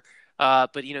blocker.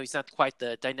 But, he's not quite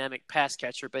the dynamic pass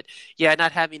catcher. But, yeah,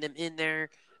 not having him in there,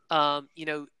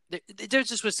 there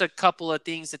just was a couple of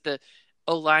things that the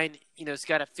O-line, has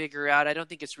got to figure out. I don't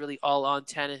think it's really all on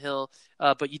Tannehill,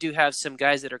 but you do have some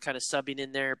guys that are kind of subbing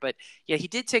in there. But, yeah, he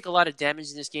did take a lot of damage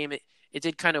in this game. It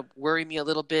did kind of worry me a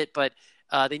little bit, but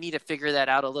they need to figure that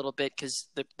out a little bit, because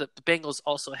the Bengals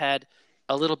also had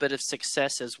a little bit of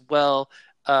success as well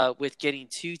with getting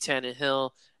to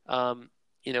Tannehill.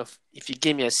 If you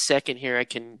give me a second here, I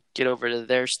can get over to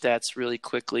their stats really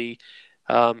quickly,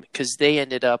 because they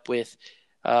ended up with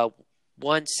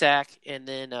 1 sack and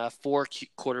then 4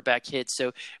 quarterback hits.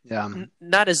 So Yeah.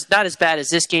 not as bad as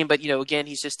this game, but again,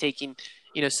 he's just taking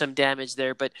some damage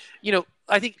there. But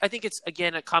I think it's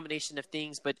again a combination of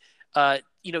things. But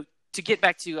to get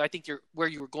back to, I think where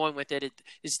you were going with it,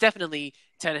 it's definitely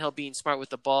Tannehill being smart with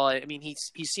the ball. I mean,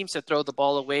 he seems to throw the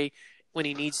ball away when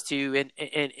he needs to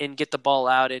and get the ball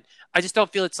out. And I just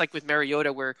don't feel it's like with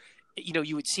Mariota, where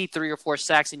you would see 3 or 4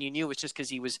 sacks and you knew it was just because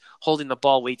he was holding the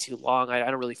ball way too long. I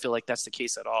don't really feel like that's the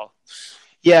case at all.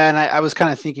 Yeah, and I was kind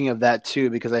of thinking of that too,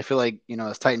 because I feel like,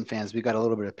 as Titan fans, we got a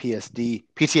little bit of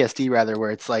PTSD rather,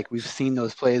 where it's like we've seen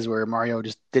those plays where Mario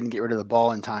just didn't get rid of the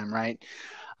ball in time, right?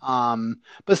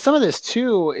 But some of this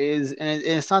too is, and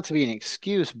it's not to be an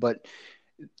excuse, but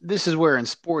this is where in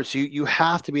sports you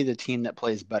have to be the team that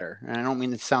plays better. And I don't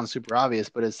mean it sounds super obvious,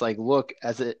 but it's like, look,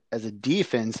 as a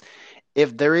defense,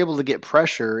 if they're able to get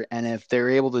pressure and if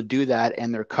they're able to do that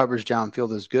and their coverage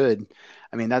downfield is good,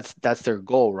 I mean, that's their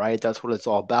goal, right? That's what it's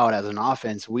all about. As an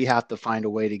offense, we have to find a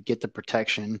way to get the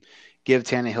protection, give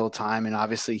Tannehill time, and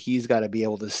obviously he's got to be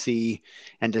able to see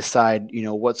and decide,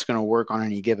 what's going to work on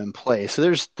any given play. So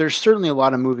there's certainly a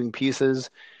lot of moving pieces,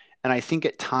 and I think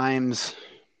at times,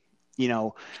 you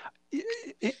know,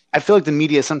 I feel like the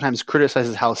media sometimes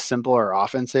criticizes how simple our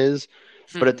offense is,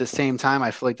 but at the same time,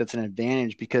 I feel like that's an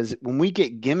advantage, because when we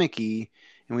get gimmicky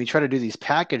and we try to do these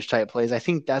package type plays, I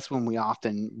think that's when we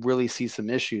often really see some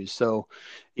issues. So,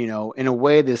 in a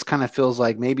way, this kind of feels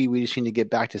like maybe we just need to get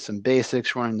back to some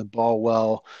basics, running the ball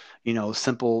well,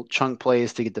 simple chunk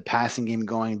plays to get the passing game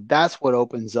going. That's what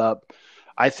opens up,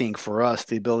 I think, for us,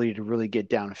 the ability to really get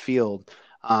downfield,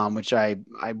 which I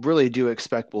really do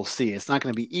expect we'll see. It's not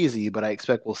going to be easy, but I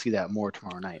expect we'll see that more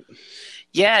tomorrow night.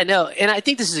 Yeah, no, and I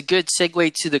think this is a good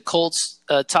segue to the Colts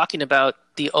talking about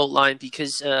the O-line,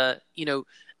 because,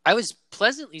 I was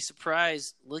pleasantly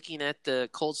surprised looking at the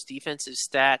Colts defensive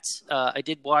stats. I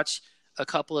did watch a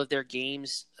couple of their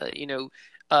games.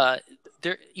 Uh,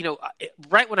 they're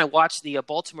right when I watched the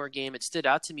Baltimore game, it stood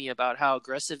out to me about how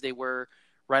aggressive they were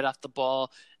right off the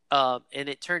ball, and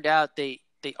it turned out they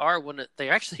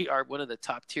actually are one of the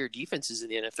top tier defenses in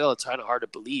the NFL. It's kind of hard to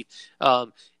believe.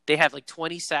 They have like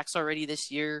 20 sacks already this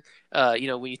year.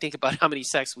 When you think about how many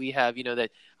sacks we have,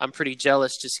 that I'm pretty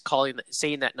jealous just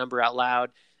saying that number out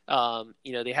loud.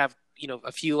 They have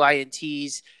a few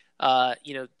ints.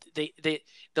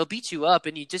 They'll beat you up,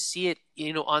 and you just see it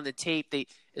on the tape. They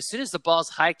As soon as the ball's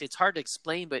hiked, it's hard to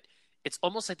explain, but it's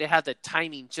almost like they have the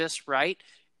timing just right,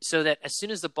 so that as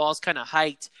soon as the ball's kind of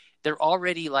hiked, they're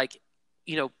already like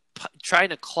trying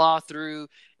to claw through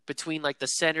between like the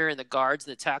center and the guards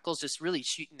and the tackles, just really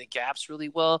shooting the gaps really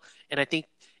well. And I think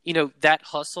that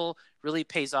hustle really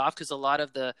pays off, because a lot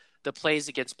of the plays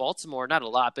against Baltimore, not a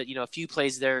lot, but a few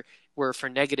plays there were for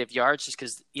negative yards, just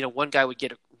because one guy would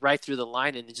get right through the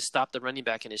line and just stop the running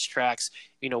back in his tracks,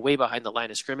 way behind the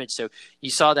line of scrimmage. So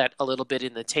you saw that a little bit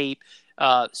in the tape.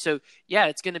 So yeah,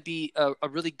 it's going to be a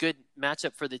really good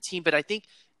matchup for the team. But I think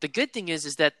the good thing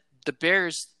is that the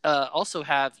Bears also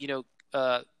have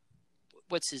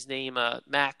what's his name,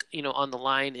 Mac, on the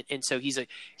line, and so he's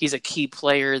a key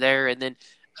player there. And then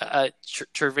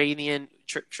Trevanian,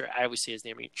 I always say his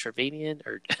name, Trevanian,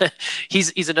 or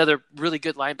he's another really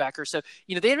good linebacker. So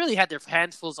they really had their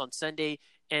handfuls on Sunday,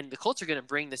 and the Colts are going to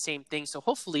bring the same thing. So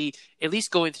hopefully, at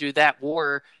least going through that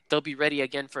war, they'll be ready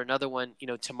again for another one,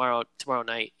 tomorrow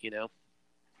night.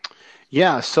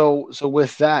 Yeah. So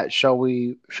with that, shall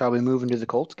we move into the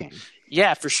Colts game?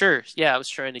 Yeah, for sure. Yeah, I was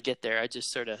trying to get there. I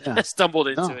just sort of stumbled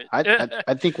into it.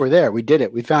 I think we're there. We did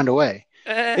it. We found a way.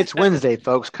 It's Wednesday,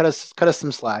 folks. Cut us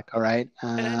some slack. All right.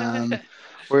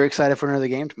 We're excited for another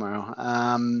game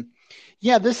tomorrow.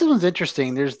 Yeah, this one's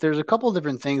interesting. There's a couple of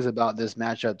different things about this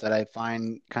matchup that I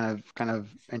find kind of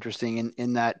interesting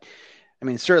in that. I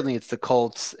mean, certainly it's the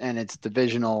Colts, and it's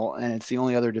divisional, and it's the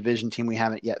only other division team we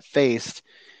haven't yet faced.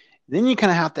 Then you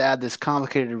kind of have to add this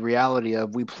complicated reality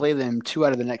of we play them 2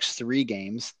 out of the next 3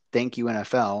 games. Thank you,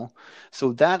 NFL.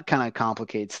 So that kind of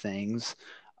complicates things.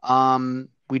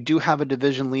 We do have a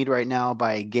division lead right now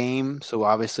by a game, so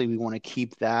obviously we want to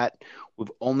keep that.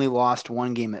 We've only lost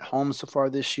 1 game at home so far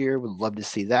this year. We'd love to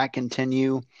see that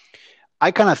continue.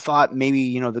 I kind of thought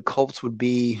maybe the Colts would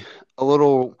be a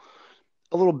little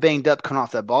banged up coming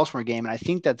off that Baltimore game, and I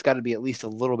think that's got to be at least a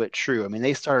little bit true. I mean,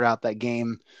 they started out that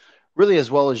game really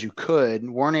as well as you could,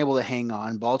 weren't able to hang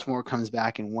on. Baltimore comes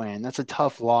back and win. That's a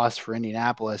tough loss for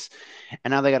Indianapolis.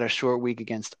 And now they got a short week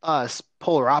against us,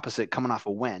 polar opposite, coming off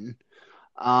a win.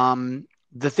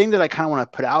 The thing that I kind of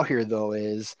want to put out here, though,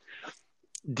 is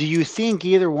do you think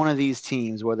either one of these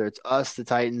teams, whether it's us, the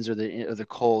Titans, or the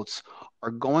Colts, are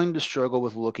going to struggle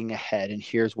with looking ahead? And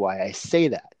here's why I say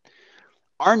that.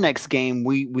 Our next game,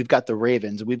 we've got the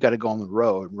Ravens. We've got to go on the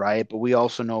road, right? But we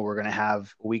also know we're going to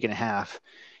have a week and a half.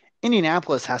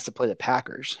 Indianapolis has to play the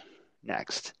Packers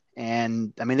next.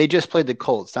 And, I mean, they just played the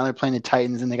Colts. Now they're playing the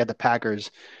Titans, and they got the Packers.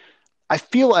 I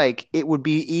feel like it would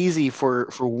be easy for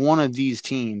one of these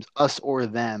teams, us or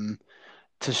them,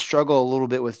 to struggle a little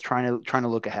bit with trying to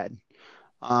look ahead.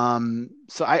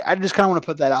 So I just kind of want to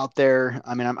put that out there.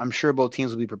 I mean, I'm sure both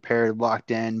teams will be prepared, locked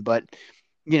in, but,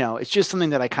 it's just something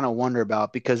that I kind of wonder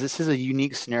about, because this is a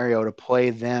unique scenario to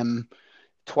play them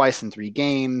twice in 3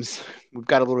 games. We've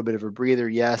got a little bit of a breather,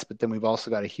 yes, but then we've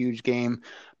also got a huge game,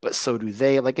 but so do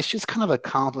they. Like, it's just kind of a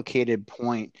complicated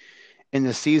point in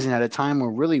the season at a time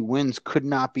where really wins could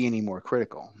not be any more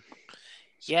critical.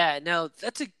 Yeah, no,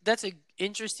 that's a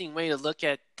interesting way to look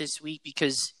at this week,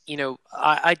 because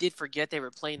I did forget they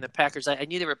were playing the Packers. I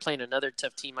knew they were playing another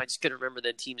tough team. I just couldn't remember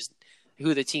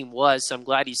who the team was. So I'm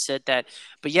glad he said that.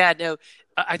 But yeah, no,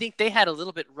 I think they had a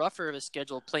little bit rougher of a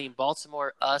schedule playing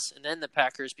Baltimore, us, and then the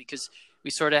Packers, because we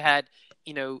sort of had,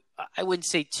 I wouldn't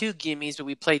say 2 gimmies, but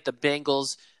we played the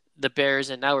Bengals, the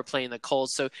Bears, and now we're playing the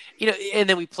Colts. So, and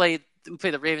then we play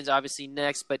the Ravens obviously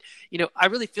next. But, I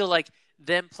really feel like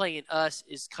them playing us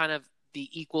is kind of the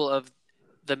equal of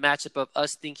the matchup of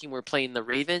us thinking we're playing the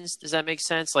Ravens. Does that make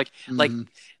sense? Like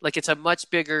it's a much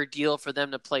bigger deal for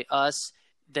them to play us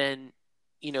than,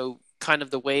 kind of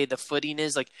the way the footing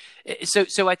is. Like,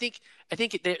 so I think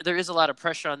there is a lot of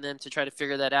pressure on them to try to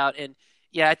figure that out. And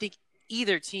yeah, I think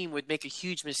either team would make a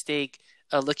huge mistake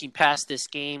looking past this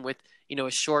game with, a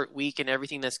short week and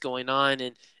everything that's going on,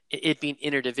 and it being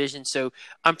interdivision. So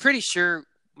I'm pretty sure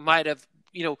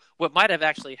what might have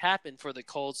actually happened for the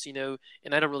Colts, and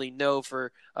I don't really know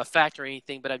for a fact or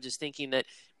anything, but I'm just thinking that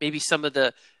maybe some of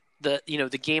the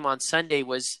game on Sunday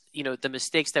was, the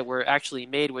mistakes that were actually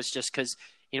made was just because,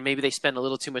 maybe they spend a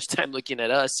little too much time looking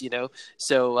at us.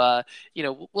 So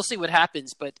we'll see what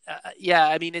happens. But yeah,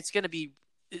 I mean, it's going to be.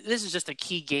 This is just a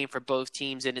key game for both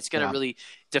teams, and it's going to Yeah. really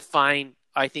define,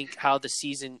 I think, how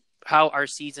our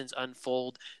seasons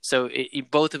unfold. So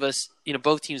both of us,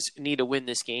 both teams need to win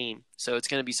this game. So it's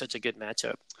going to be such a good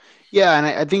matchup. Yeah, and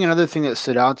I think another thing that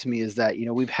stood out to me is that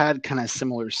we've had kind of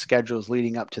similar schedules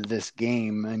leading up to this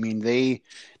game. I mean, the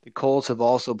Colts have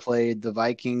also played the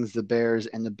Vikings, the Bears,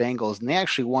 and the Bengals, and they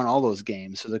actually won all those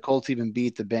games. So the Colts even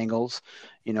beat the Bengals.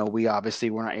 We obviously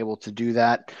were not able to do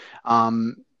that.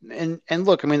 And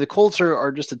look, I mean, the Colts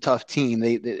are just a tough team.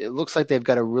 It looks like they've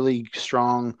got a really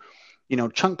strong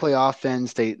chunk play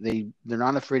offense. They're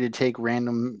not afraid to take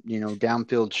random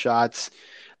downfield shots.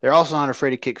 They're also not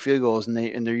afraid to kick field goals, and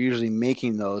they're usually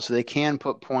making those, so they can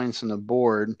put points on the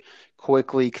board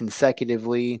quickly,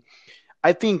 consecutively.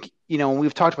 I think when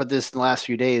we've talked about this in the last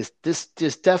few days, this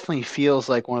just definitely feels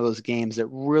like one of those games that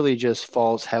really just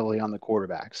falls heavily on the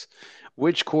quarterbacks.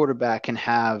 Which quarterback can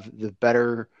have the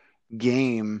better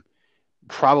game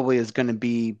probably is going to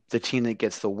be the team that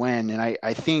gets the win. And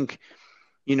I think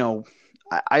you know,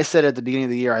 I said at the beginning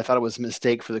of the year, I thought it was a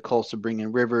mistake for the Colts to bring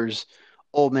in Rivers,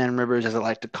 old man Rivers, as I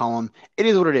like to call him. It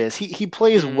is what it is. He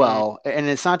plays Mm, well, and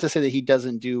it's not to say that he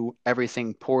doesn't do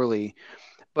everything poorly,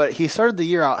 but he started the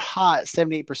year out hot,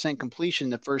 78% completion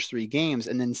in the first three games,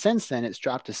 and then since then it's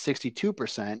dropped to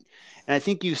 62%. And I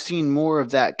think you've seen more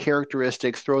of that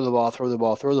characteristic: throw the ball, throw the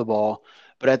ball, throw the ball,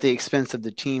 but at the expense of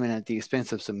the team and at the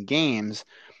expense of some games.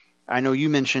 I know you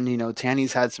mentioned,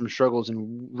 Tanny's had some struggles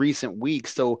in recent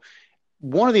weeks. So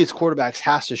one of these quarterbacks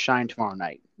has to shine tomorrow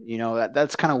night.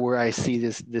 That's kind of where I see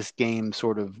this game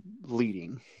sort of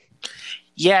leading.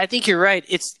 yeah, I think you're right.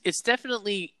 It's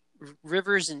definitely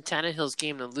Rivers and Tannehill's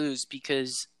game to lose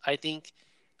because I think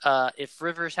if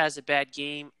Rivers has a bad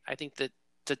game, I think that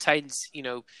the Titans,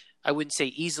 I wouldn't say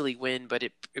easily win, but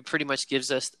it pretty much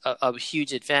gives us a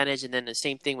huge advantage. And then the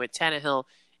same thing with Tannehill.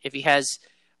 If he has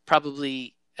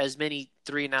probably as many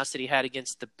 3-and-outs that he had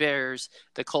against the Bears,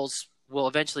 the Colts will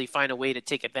eventually find a way to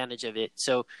take advantage of it.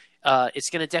 So it's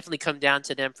going to definitely come down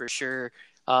to them for sure.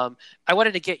 I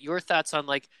wanted to get your thoughts on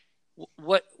like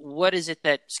what is it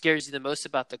that scares you the most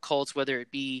about the Colts, whether it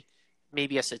be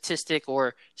maybe a statistic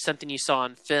or something you saw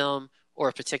on film or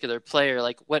a particular player?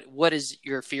 Like what is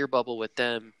your fear bubble with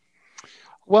them?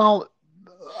 Well,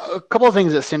 a couple of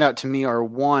things that stand out to me are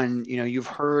one, you've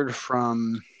heard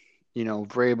from,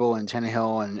 Vrabel and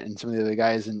Tannehill and some of the other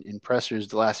guys in pressers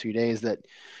the last few days that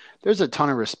there's a ton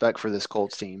of respect for this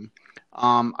Colts team.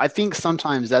 I think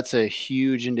sometimes that's a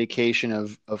huge indication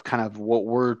of kind of what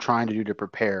we're trying to do to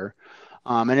prepare.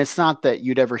 And it's not that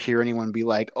you'd ever hear anyone be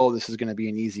like, "Oh, this is going to be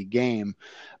an easy game,"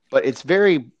 but it's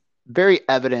very, very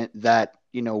evident that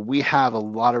we have a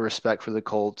lot of respect for the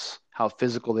Colts, how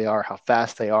physical they are, how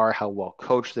fast they are, how well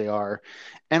coached they are,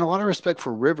 and a lot of respect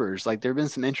for Rivers. Like there have been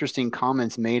some interesting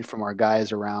comments made from our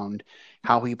guys around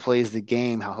how he plays the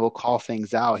game, how he'll call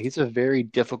things out. He's a very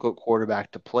difficult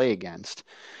quarterback to play against.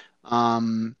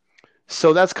 Um,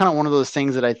 so that's kind of one of those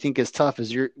things that I think is tough.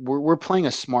 Is we're playing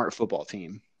a smart football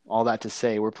team. All that to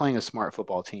say, we're playing a smart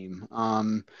football team.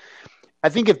 I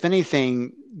think if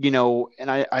anything,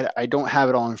 and I don't have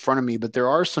it all in front of me, but there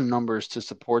are some numbers to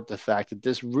support the fact that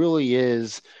this really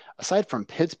is, aside from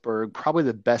Pittsburgh, probably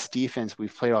the best defense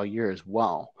we've played all year as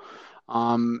well.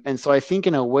 And so I think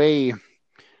in a way,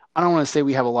 I don't want to say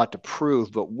we have a lot to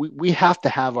prove, but we have to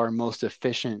have our most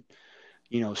efficient,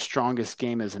 strongest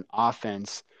game as an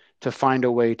offense to find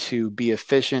a way to be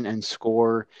efficient and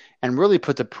score and really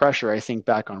put the pressure, I think,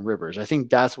 back on Rivers. I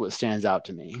think that's what stands out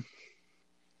to me.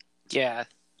 Yeah.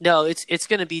 No, it's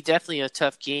going to be definitely a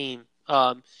tough game.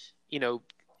 You know,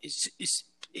 it's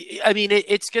I mean,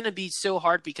 it's going to be so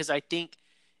hard because I think,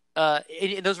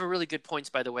 and those were really good points,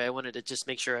 by the way. I wanted to just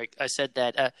make sure I said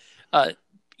that,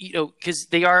 because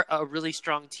they are a really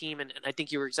strong team, and I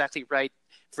think you were exactly right.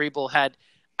 Vrabel had,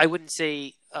 I wouldn't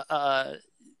say,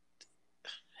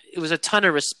 it was a ton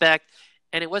of respect,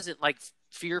 and it wasn't like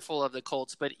fearful of the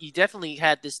Colts, but he definitely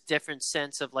had this different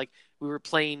sense of like we were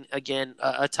playing again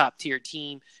a top tier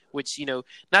team, which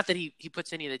not that he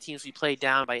puts any of the teams we played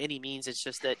down by any means. It's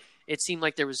just that it seemed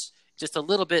like there was just a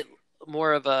little bit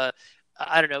more of a,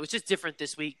 I don't know. It was just different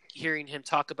this week hearing him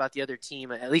talk about the other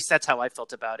team. At least that's how I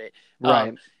felt about it.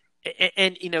 Right.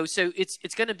 And so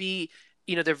it's going to be,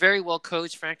 they're very well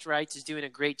coached. Frank Reich is doing a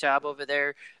great job over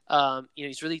there.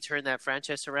 He's really turned that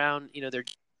franchise around. Their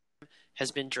has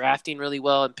been drafting really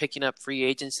well and picking up free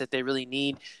agents that they really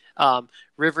need.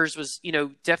 Rivers was,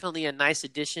 definitely a nice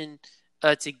addition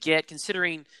to get,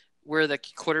 considering where the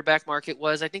quarterback market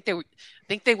was. I think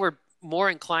they were more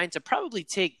inclined to probably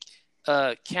take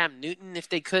Cam Newton if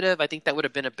they could have. I think that would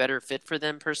have been a better fit for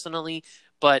them personally.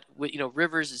 But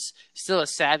Rivers is still a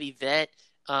savvy vet.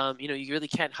 You really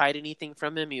can't hide anything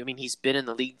from him. I mean, he's been in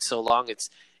the league so long. It's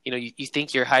you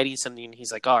think you're hiding something, and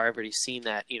he's like, "Oh, I've already seen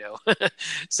that."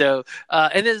 So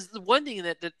and there's the one thing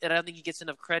that I don't think he gets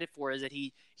enough credit for is that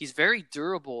he's very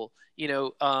durable.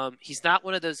 He's not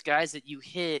one of those guys that you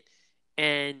hit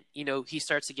and he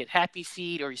starts to get happy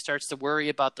feet or he starts to worry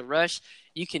about the rush.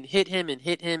 You can hit him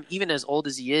even as old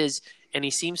as he is, and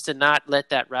he seems to not let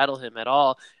that rattle him at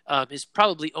all. His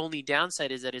probably only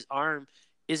downside is that his arm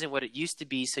isn't what it used to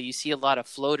be, so you see a lot of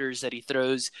floaters that he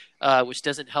throws, which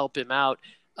doesn't help him out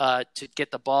to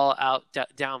get the ball out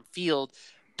downfield.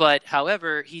 But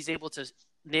however, he's able to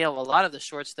nail a lot of the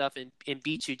short stuff and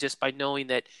beat you just by knowing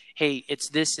that, hey, it's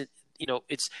this,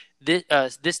 it's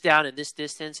this down in this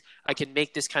distance. I can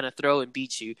make this kind of throw and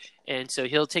beat you. And so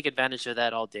he'll take advantage of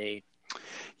that all day.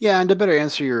 Yeah, and to better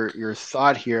answer your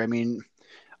thought here, I mean,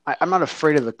 I'm not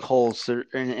afraid of the Colts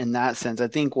in that sense. I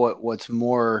think what's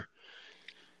more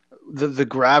the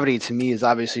gravity to me is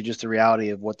obviously just the reality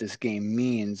of what this game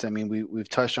means. I mean, we've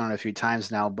touched on it a few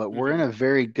times now, but we're in Mm-hmm. a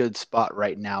very good spot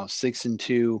right now,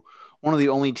 6-2. One of the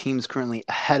only teams currently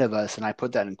ahead of us, and I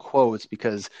put that in quotes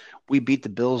because we beat the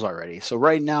Bills already. So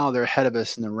right now they're ahead of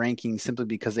us in the rankings simply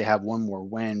because they have one more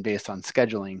win based on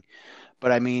scheduling.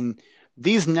 But I mean,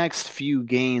 these next few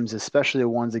games, especially the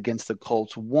ones against the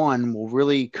Colts, one will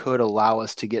really could allow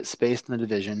us to get space in the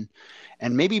division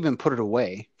and maybe even put it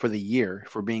away for the year,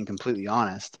 if we're being completely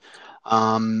honest.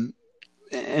 Um,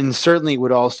 and certainly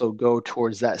would also go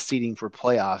towards that seeding for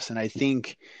playoffs. And I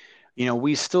think,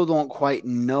 we still don't quite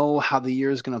know how the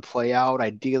year is going to play out.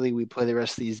 Ideally, we play the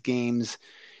rest of these games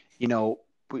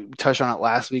we touched on it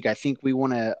last week. I think we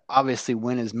want to obviously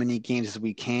win as many games as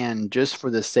we can just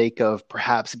for the sake of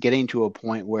perhaps getting to a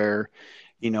point where,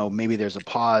 maybe there's a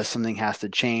pause, something has to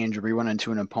change, or we run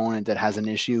into an opponent that has an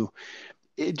issue.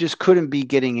 It just couldn't be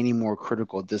getting any more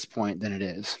critical at this point than it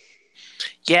is.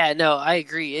 Yeah, no, I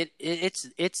agree.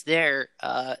 It's there.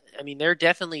 I mean, they're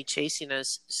definitely chasing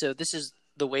us. So this is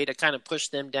the way to kind of push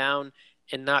them down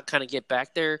and not kind of get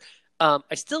back there.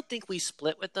 I still think we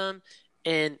split with them,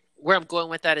 and where I'm going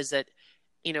with that is that,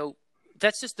 you know,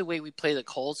 that's just the way we play the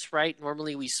Colts, right?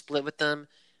 Normally we split with them.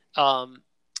 Um,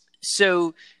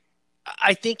 so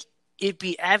I think it'd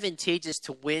be advantageous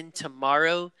to win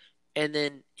tomorrow, and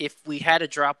then if we had to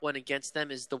drop one against them,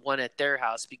 is the one at their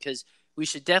house because we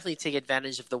should definitely take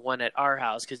advantage of the one at our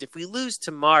house. Because if we lose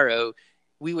tomorrow,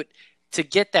 we would to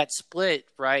get that split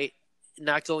right,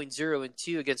 not going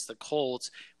 0-2 against the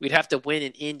Colts, we'd have to win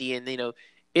in Indy, and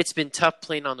it's been tough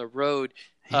playing on the road.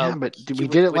 Yeah, but we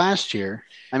did it With last year.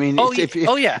 I mean, oh yeah,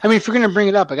 oh yeah, I mean, if we're gonna bring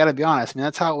it up, I got to be honest. I mean,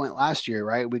 that's how it went last year,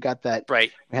 right?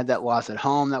 right. We had that loss at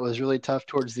home that was really tough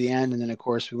towards the end, and then of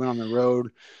course we went on the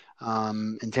road.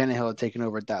 And Tannehill had taken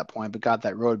over at that point, but got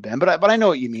that road ban. But I know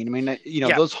what you mean. I mean,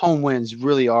 Yeah. those home wins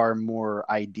really are more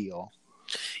ideal.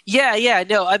 Yeah.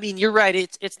 No, I mean you're right.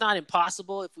 It's not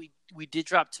impossible if we did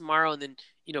drop tomorrow and then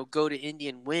go to Indy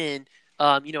and win.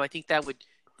 I think that would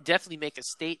definitely make a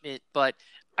statement. But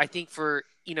I think for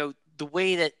the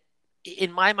way that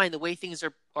in my mind the way things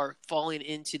are falling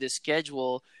into the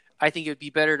schedule, I think it would be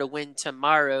better to win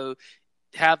tomorrow,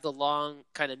 have the long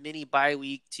kind of mini bye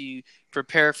week to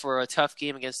prepare for a tough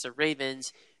game against the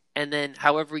Ravens, and then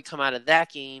however we come out of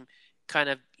that game, kind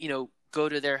of go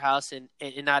to their house and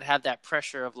not have that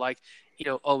pressure of like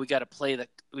oh we got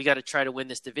to try to win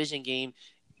this division game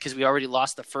because we already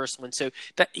lost the first one. So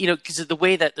that because of the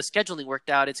way that the scheduling worked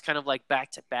out, it's kind of like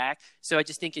back to back. So I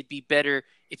just think it'd be better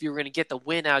if you were going to get the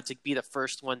win out to be the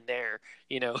first one there.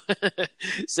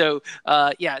 So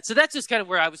yeah, so that's just kind of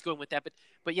where I was going with that.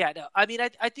 But yeah, no, I mean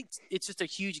I think it's just a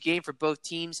huge game for both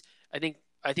teams. I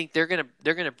think they're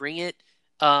gonna bring it.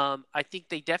 I think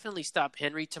they definitely stop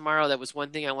Henry tomorrow. That was one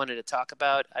thing I wanted to talk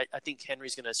about. I think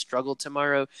Henry's going to struggle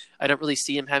tomorrow. I don't really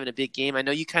see him having a big game. I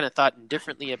know you kind of thought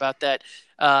differently about that.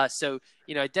 So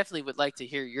I definitely would like to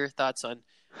hear your thoughts on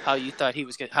how you thought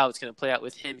how it's going to play out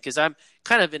with him, because I'm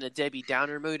kind of in a Debbie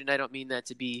Downer mood, and I don't mean that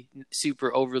to be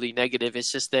super overly negative.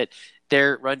 It's just that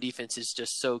their run defense is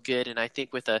just so good, and I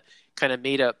think with a kind of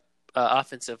made up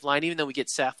offensive line, even though we get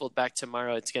Saffold back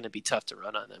tomorrow, it's going to be tough to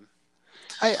run on them.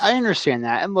 I understand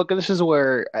that. And look, this is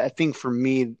where I think for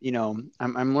me,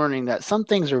 I'm learning that some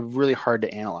things are really hard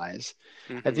to analyze.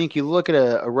 I Mm-hmm. think you look at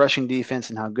a rushing defense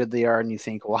and how good they are, and you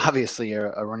think, well, obviously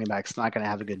a running back's not going to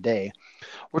have a good day.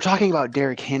 We're talking about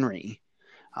Derrick Henry.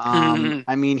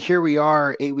 I mean, here we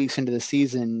are 8 weeks into the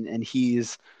season, and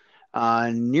he's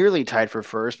nearly tied for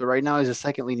first, but right now he's the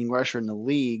second leading rusher in the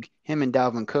league. Him and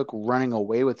Dalvin Cook running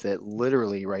away with it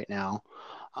literally right now.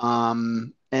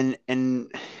 And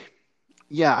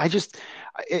yeah,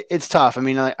 it's tough. I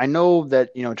mean, I know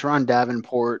that, Teron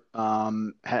Davenport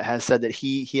has said that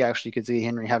he actually could see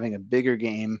Henry having a bigger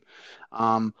game.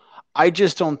 Um, I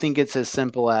just don't think it's as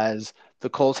simple as the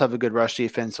Colts have a good rush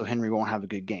defense, so Henry won't have a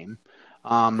good game.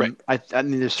 Right. I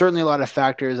mean, there's certainly a lot of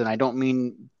factors, and I don't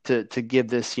mean to give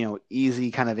this,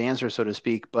 easy kind of answer, so to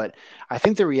speak, but I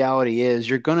think the reality is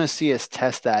you're going to see us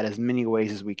test that as many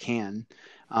ways as we can.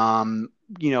 Um,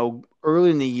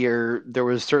 Early in the year, there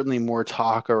was certainly more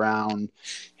talk around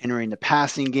Henry in the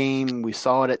passing game. We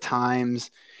saw it at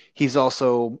times. He's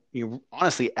also,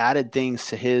 honestly added things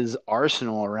to his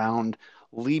arsenal around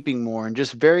leaping more and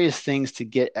just various things to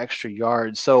get extra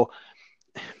yards. So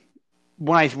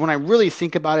when I really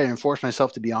think about it and force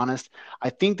myself to be honest, I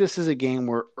think this is a game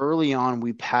where early on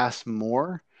we pass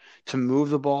more to move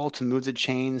the ball, to move the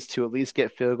chains, to at least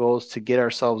get field goals, to get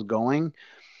ourselves going.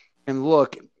 And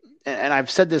look, and I've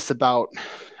said this about,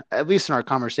 at least in our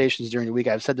conversations during the week,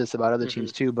 I've said this about other Hmm.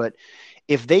 teams too, but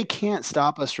if they can't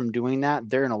stop us from doing that,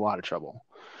 they're in a lot of trouble.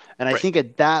 And I Right. think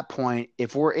at that point,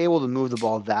 if we're able to move the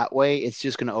ball that way, it's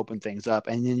just going to open things up.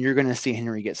 And then you're going to see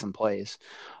Henry get some plays.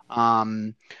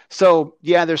 Um, so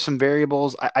yeah, there's some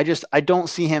variables. I don't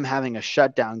see him having a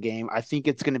shutdown game. I think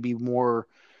it's going to be more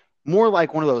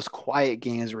like one of those quiet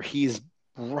games where he's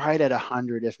right at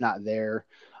 100, if not there.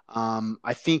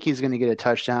 I think he's going to get a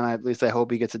touchdown. At least I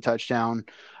hope he gets a touchdown.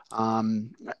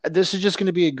 This is just going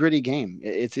to be a gritty game.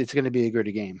 It's going to be a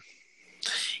gritty game.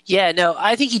 Yeah, no,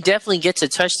 I think he definitely gets a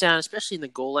touchdown, especially in the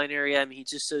goal line area. I mean, he's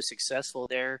just so successful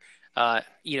there. I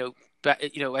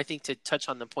think to touch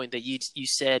on the point that you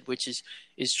said, which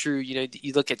is true. You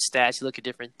look at stats, you look at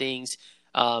different things.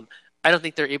 Um, I don't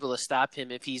think they're able to stop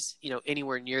him if he's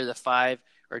anywhere near the 5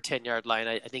 or 10 yard line.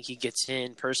 I think he gets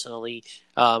in personally.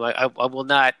 I will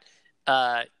not.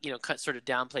 Sort of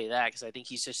downplay that because I think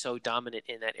he's just so dominant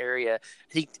in that area.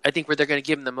 I think where they're going to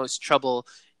give him the most trouble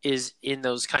is in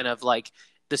those kind of like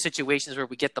the situations where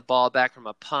we get the ball back from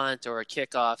a punt or a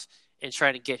kickoff and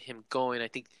trying to get him going. I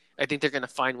think they're going to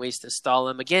find ways to stall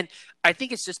him. Again, I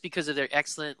think it's just because of their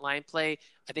excellent line play.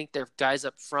 I think their guys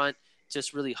up front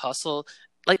just really hustle.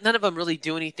 Like none of them really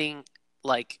do anything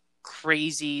like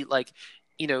crazy, like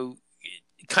you know,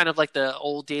 kind of like the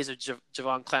old days of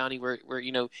Javon Clowney, where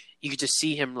you could just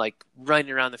see him like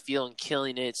running around the field and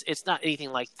killing it. It's not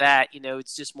anything like that.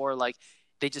 It's just more like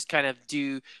they just kind of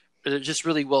do. They're just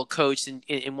really well coached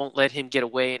and won't let him get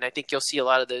away. And I think you'll see a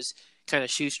lot of those kind of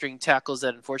shoestring tackles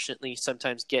that unfortunately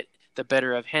sometimes get the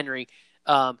better of Henry.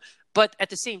 Um, but at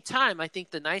the same time, I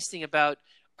think the nice thing about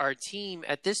our team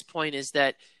at this point is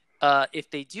that if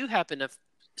they do happen to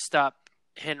stop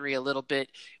Henry a little bit,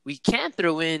 we can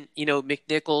throw in,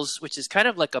 McNichols, which is kind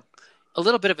of like a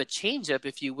little bit of a changeup,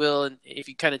 if you will. And if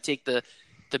you kind of take the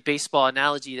baseball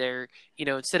analogy there,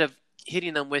 instead of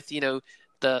hitting them with,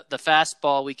 the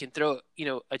fastball, we can throw,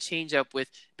 a changeup with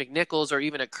McNichols or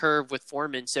even a curve with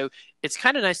Foreman. So it's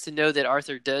kind of nice to know that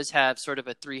Arthur does have sort of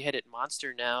a three-headed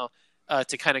monster now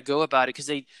to kind of go about it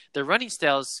because their running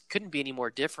styles couldn't be any more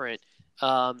different.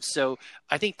 So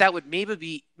I think that would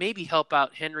maybe help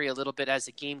out Henry a little bit as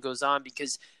the game goes on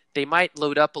because they might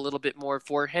load up a little bit more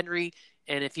for Henry,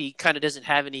 and if he kind of doesn't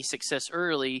have any success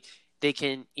early, they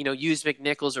can use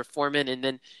McNichols or Foreman, and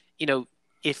then you know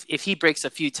if he breaks a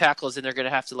few tackles, then they're going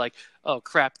to have to like, oh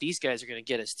crap, these guys are going to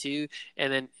get us too,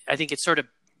 and then I think it's sort of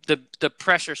the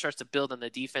pressure starts to build on the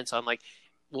defense on like,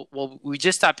 well, we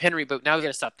just stopped Henry, but now we got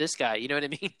to stop this guy. You know what I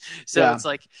mean? So Yeah. it's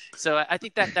like, so I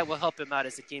think that will help him out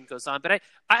as the game goes on. But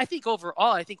I think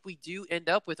overall, I think we do end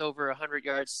up with over 100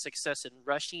 yards success in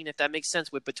rushing, if that makes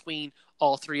sense, with between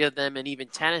all three of them and even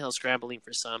Tannehill scrambling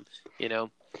for some. You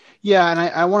know? Yeah, and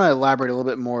I want to elaborate a little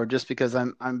bit more just because I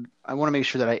want to make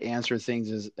sure that I answer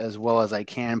things as well as I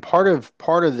can. Part of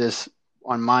this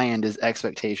on my end is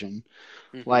expectation.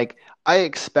 Mm-hmm. Like, I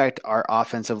expect our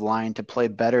offensive line to play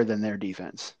better than their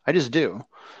defense. I just do.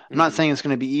 I'm not Mm-hmm. saying it's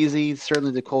going to be easy.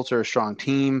 Certainly, the Colts are a strong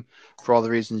team for all the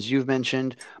reasons you've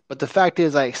mentioned. But the fact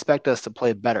is, I expect us to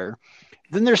play better.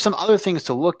 Then there's some other things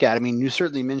to look at. I mean, you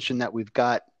certainly mentioned that we've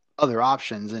got other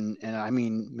options, and I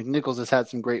mean, McNichols has had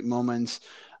some great moments.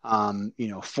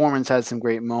 Foreman's had some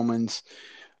great moments.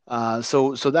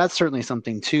 So that's certainly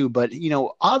something too. But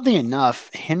oddly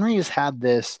enough, Henry has had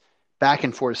this back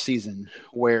and forth season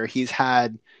where he's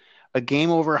had a game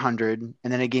over 100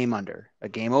 and then a game under, a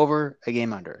game over, a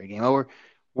game under, a game over.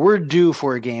 We're due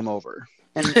for a game over,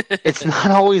 and it's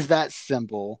not always that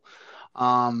simple.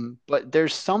 But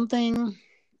there's something.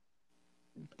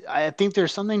 I think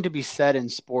there's something to be said in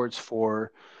sports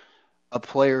for a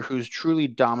player who's truly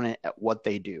dominant at what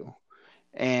they do.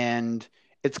 And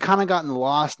it's kind of gotten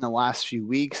lost in the last few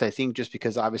weeks. I think just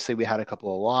because obviously we had a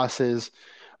couple of losses,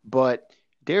 but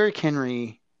Derrick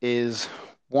Henry is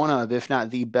one of, if not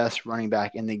the best running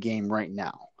back in the game right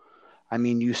now. I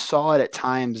mean, you saw it at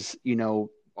times,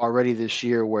 already this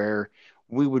year where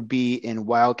we would be in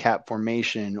wildcat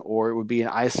formation or it would be an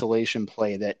isolation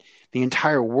play that the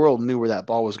entire world knew where that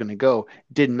ball was going to go.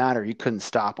 Didn't matter. You couldn't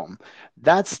stop him.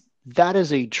 That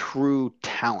is a true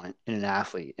talent in an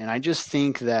athlete. And I just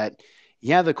think that,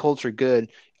 yeah, the Colts are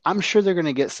good. I'm sure they're going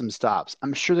to get some stops.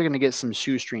 I'm sure they're going to get some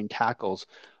shoestring tackles,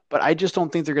 but I just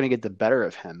don't think they're going to get the better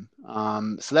of him.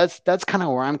 So that's kind of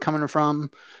where I'm coming from.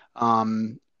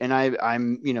 And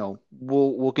I'm,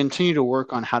 we'll continue to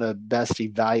work on how to best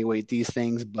evaluate these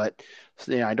things, but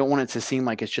I don't want it to seem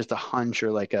like it's just a hunch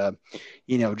or like a,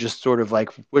 just sort of like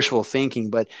wishful thinking.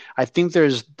 But I think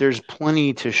there's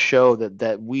plenty to show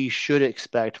that we should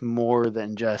expect more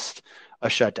than just a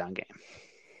shutdown game.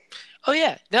 Oh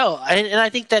yeah, no, and I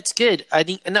think that's good. I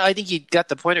think you got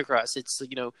the point across. It's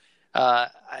I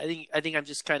think I'm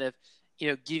just kind of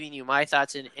giving you my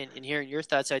thoughts and hearing your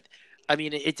thoughts. I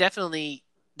mean it definitely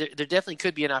there definitely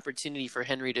could be an opportunity for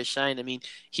Henry to shine. I mean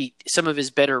some of his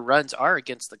better runs are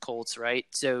against the Colts, right?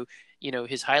 So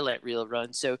his highlight reel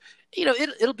run. So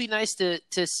it'll be nice to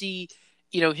see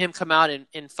him come out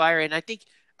and fire. And I think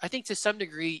to some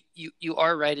degree you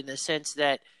are right in the sense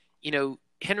that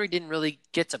Henry didn't really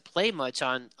get to play much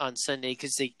on Sunday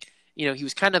because he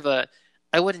was kind of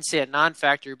I wouldn't say a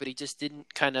non-factor, but he just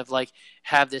didn't kind of like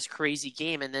have this crazy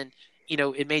game. And then,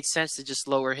 it made sense to just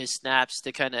lower his snaps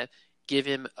to kind of give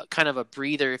him kind of a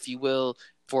breather, if you will,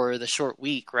 for the short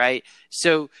week. Right.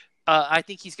 So I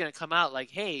think he's going to come out like,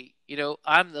 hey,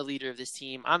 I'm the leader of this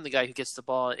team. I'm the guy who gets the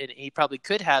ball. And he probably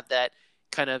could have that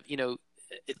kind of,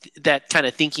 that kind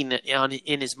of thinking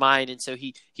in his mind, and so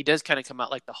he does kind of come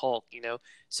out like the Hulk.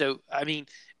 So I mean,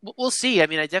 we'll see. I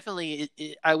mean, I definitely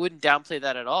I wouldn't downplay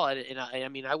that at all, and I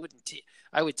mean, I would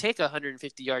take a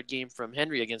 150-yard game from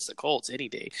Henry against the Colts any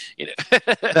day.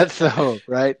 That's the hope,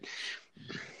 right?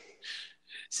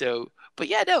 So, but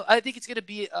yeah, no, I think it's going to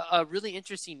be a really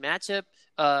interesting matchup.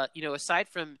 Aside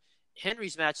from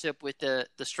Henry's matchup with the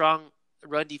strong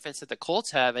run defense that the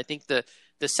Colts have, I think the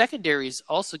secondary is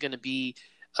also going to be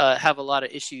have a lot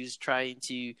of issues trying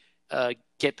to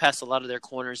get past a lot of their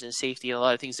corners and safety and a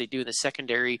lot of things they do in the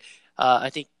secondary. I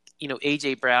think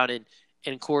AJ Brown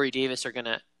and Corey Davis are going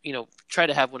to try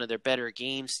to have one of their better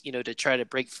games to try to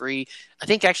break free. I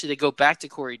think actually they go back to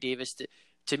Corey Davis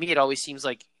to me, it always seems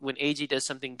like when AJ does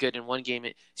something good in one game,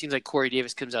 it seems like Corey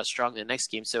Davis comes out strong in the next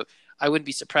game. So I wouldn't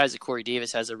be surprised if Corey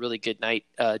Davis has a really good night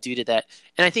due to that.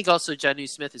 And I think also Jonnu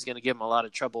Smith is going to give him a lot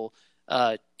of trouble,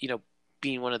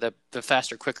 being one of the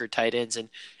faster, quicker tight ends. And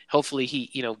hopefully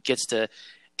he, gets to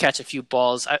catch a few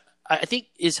balls. I think,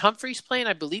 is Humphreys playing?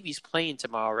 I believe he's playing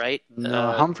tomorrow, right?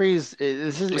 No, Humphreys.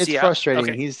 It's he out? frustrating.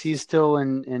 Okay. He's still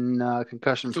in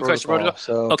concussion protocol.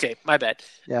 So Okay, my bad.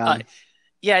 yeah,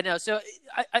 Yeah, no. So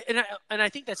I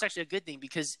think that's actually a good thing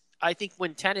because I think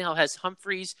when Tannehill has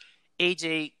Humphreys,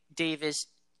 AJ Davis,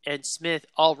 and Smith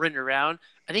all running around,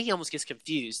 I think he almost gets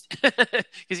confused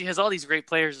because he has all these great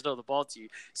players to throw the ball to.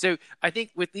 So I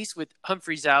think at least with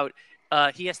Humphreys out,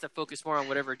 he has to focus more on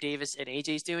whatever Davis and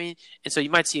AJ's doing, and so you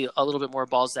might see a little bit more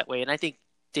balls that way. And I think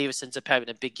Davis ends up having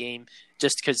a big game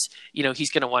just because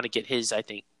he's going to want to get his. I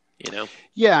think.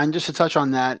 yeah, and just to touch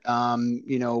on that,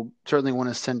 certainly want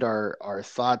to send our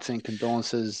thoughts and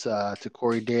condolences to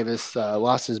Corey Davis.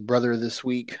 Lost his brother this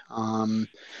week,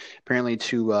 apparently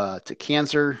to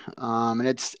cancer, and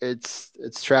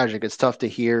it's tragic. It's tough to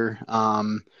hear.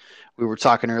 We were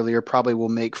talking earlier. Probably will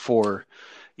make for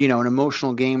an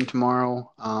emotional game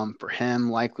tomorrow for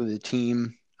him, likely the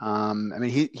team. I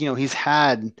mean, he's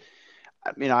had.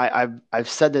 I mean, I've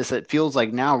said this. It feels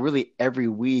like now, really every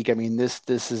week. I mean, this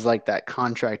is like that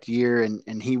contract year,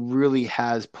 and he really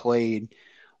has played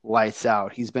lights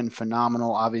out. He's been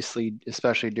phenomenal, obviously,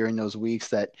 especially during those weeks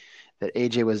that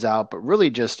AJ was out. But really,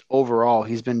 just overall,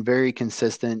 he's been very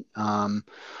consistent.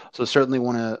 So certainly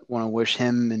want to wish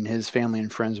him and his family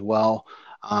and friends well.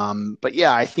 But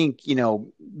yeah, I think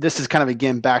this is kind of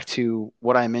again back to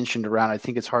what I mentioned around. I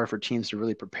think it's hard for teams to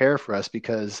really prepare for us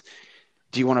because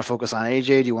do you want to focus on AJ?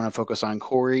 Do you want to focus on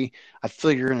Corey? I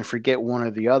feel like you're going to forget one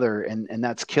or the other, and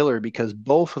that's killer because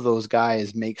both of those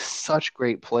guys make such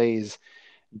great plays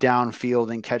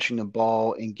downfield and catching the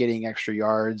ball and getting extra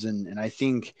yards, and I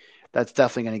think that's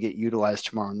definitely going to get utilized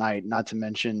tomorrow night. Not to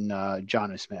mention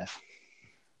Jonnu Smith.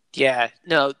 Yeah,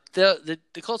 no, the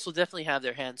Colts will definitely have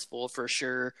their hands full for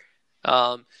sure.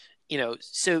 So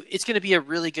it's going to be a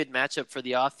really good matchup for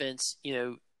the offense.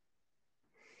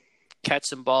 Catch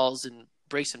some balls and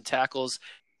break some tackles.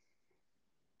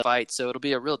 fight. So it'll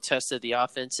be a real test of the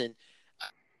offense. And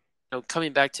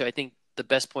coming back to, I think the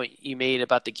best point you made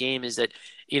about the game is that,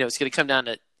 it's going to come down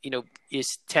to,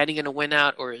 is Tanny going to win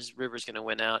out or is Rivers going to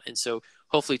win out? And so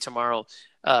hopefully tomorrow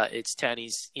it's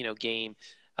Tanny's, game.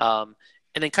 And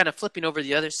then kind of flipping over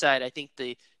the other side, I think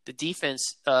the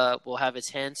defense will have its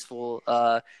hands full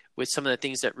with some of the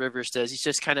things that Rivers does. He's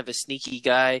just kind of a sneaky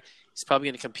guy. He's probably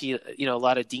going to compete, a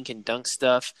lot of dink and dunk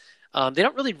stuff. They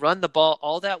don't really run the ball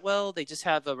all that well. They just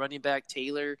have a running back,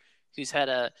 Taylor, who's had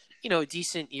a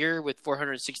decent year with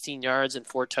 416 yards and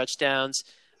 4 touchdowns.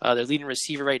 Their leading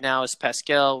receiver right now is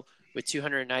Pascal with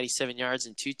 297 yards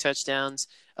and 2 touchdowns.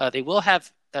 They will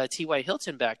have T.Y.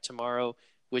 Hilton back tomorrow,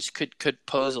 which could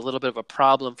pose a little bit of a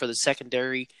problem for the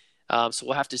secondary. So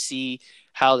we'll have to see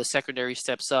how the secondary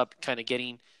steps up, kind of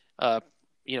getting,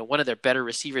 one of their better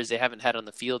receivers they haven't had on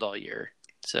the field all year.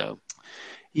 So.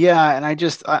 Yeah, and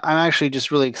I'm actually just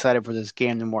really excited for this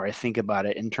game the more I think about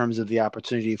it in terms of the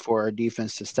opportunity for our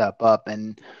defense to step up.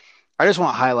 And I just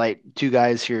want to highlight 2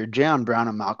 guys here, Jayon Brown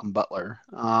and Malcolm Butler.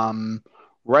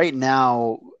 Right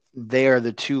now, they are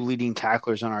the 2 leading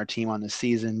tacklers on our team on the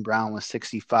season. Brown with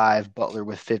 65, Butler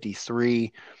with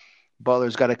 53.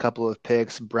 Butler's got a couple of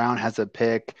picks. Brown has a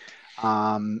pick.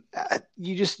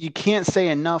 You can't say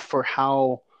enough for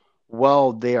how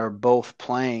well they are both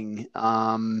playing.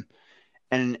 And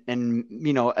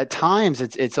at times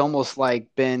it's almost like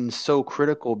been so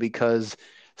critical because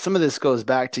some of this goes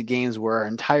back to games where our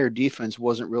entire defense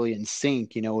wasn't really in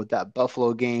sync, with that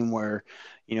Buffalo game where,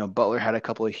 Butler had a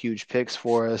couple of huge picks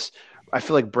for us. I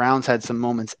feel like Brown's had some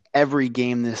moments every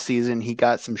game this season. He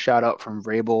got some shout out from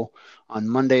Vrabel on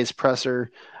Monday's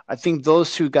presser. I think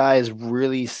those 2 guys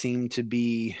really seem to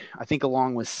be, I think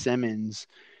along with Simmons,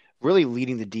 really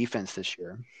leading the defense this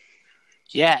year.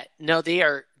 Yeah, no, they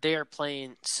are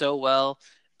playing so well.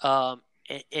 And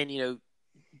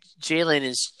Jalen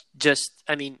is just,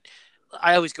 I mean,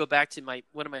 I always go back to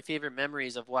one of my favorite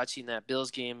memories of watching that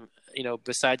Bills game,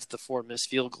 besides the 4 missed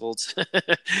field goals.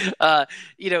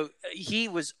 He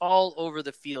was all over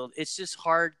the field. It's just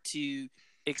hard to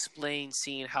explain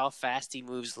seeing how fast he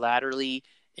moves laterally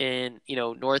in,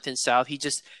 north and south. He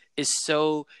just is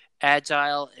so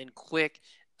agile and quick.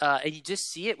 And you just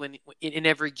see it when in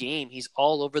every game. He's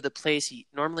all over the place.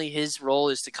 Normally his role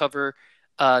is to cover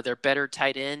their better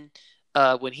tight end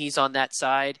when he's on that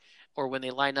side or when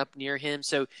they line up near him.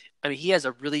 So, I mean, he has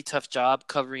a really tough job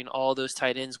covering all those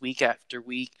tight ends week after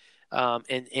week, and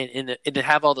to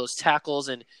have all those tackles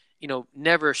and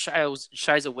never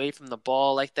shies away from the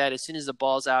ball like that. As soon as the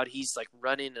ball's out, he's like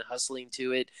running and hustling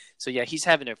to it. So yeah, he's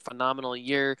having a phenomenal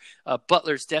year.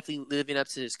 Butler's definitely living up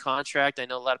to his contract. I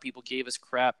know a lot of people gave us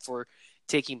crap for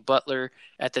taking Butler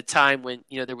at the time when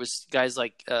there was guys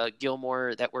like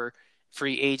Gilmore that were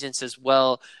free agents as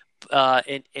well,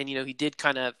 and he did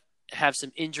kind of have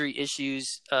some injury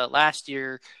issues last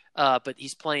year, but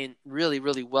he's playing really,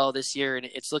 really well this year, and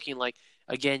it's looking like,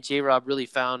 again, J-Rob really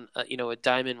found, a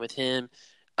diamond with him.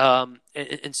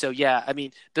 And so, yeah, I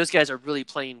mean, those guys are really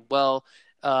playing well.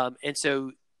 And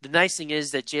so the nice thing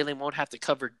is that Jalen won't have to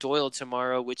cover Doyle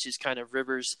tomorrow, which is kind of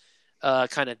Rivers'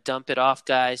 kind of dump it off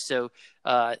guy. So,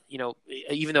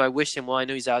 even though I wish him well, I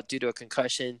know he's out due to a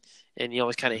concussion, and you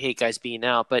always kind of hate guys being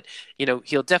out. But,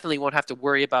 he'll definitely won't have to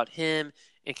worry about him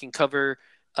and can cover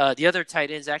the other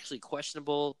tight ends actually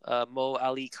questionable, Mo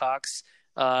Ali Cox.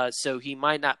 So he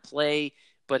might not play,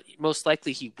 but most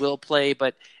likely he will play.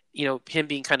 But, him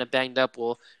being kind of banged up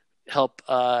will help,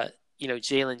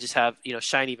 Jalen just have,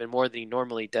 shine even more than he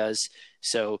normally does.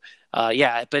 So,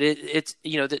 yeah, but it's,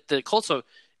 the Colts are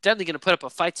definitely going to put up a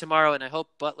fight tomorrow. And I hope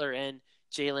Butler and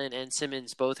Jalen and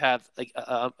Simmons both have like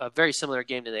a very similar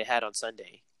game that they had on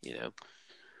Sunday,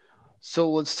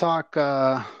 So let's talk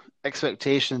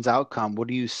expectations, outcome. What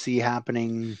do you see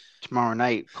happening tomorrow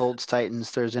night? Colts, Titans,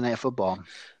 Thursday Night Football.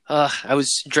 I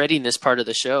was dreading this part of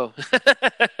the show.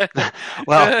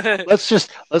 Well, let's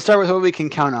start with what we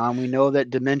can count on. We know that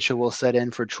dementia will set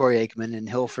in for Troy Aikman, and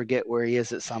he'll forget where he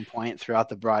is at some point throughout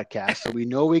the broadcast. So we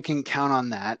know we can count on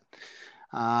that.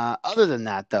 Other than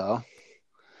that, though,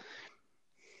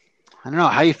 I don't know.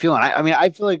 How you feeling? I mean, I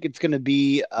feel like it's going to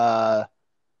be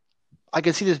I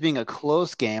can see this being a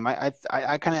close game. I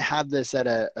kind of have this at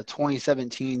a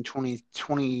 2017,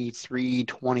 23,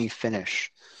 20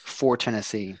 finish for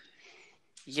Tennessee.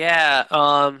 Yeah,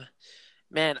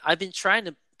 man, I've been trying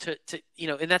to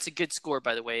and that's a good score,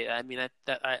 by the way. I mean,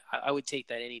 I would take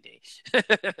that any day.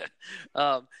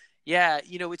 Yeah,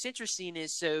 what's interesting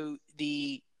is so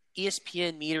the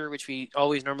ESPN meter, which we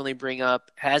always normally bring up,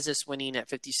 has us winning at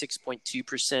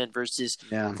 56.2% versus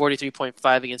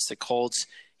 43.5 against the Colts.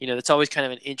 That's always kind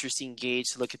of an interesting gauge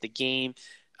to look at the game.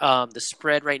 The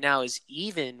spread right now is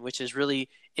even, which is really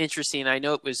interesting. I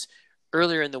know it was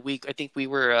earlier in the week. I think we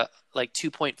were like 2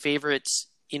 point favorites.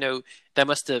 That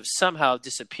must have somehow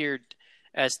disappeared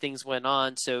as things went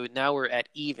on. So now we're at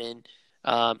even,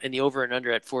 and the over and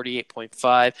under at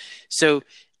 48.5. So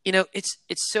it's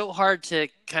so hard to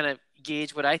kind of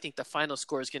gauge what I think the final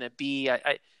score is going to be.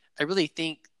 I really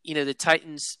think the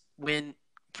Titans win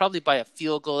probably by a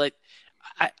field goal.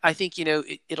 I think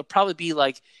it'll probably be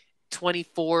like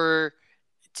 24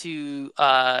 to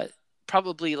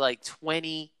probably like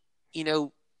 20,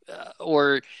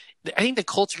 or I think the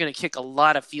Colts are going to kick a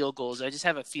lot of field goals. I just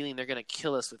have a feeling they're going to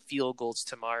kill us with field goals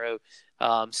tomorrow.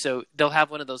 So they'll have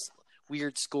one of those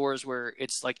weird scores where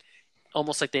it's like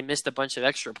almost like they missed a bunch of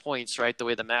extra points, right? The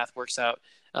way the math works out.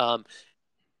 Um,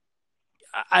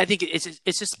 I think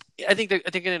it's just I think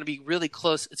they're going to be really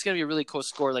close. It's going to be a really close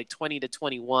score, like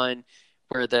 20-21,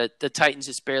 where the Titans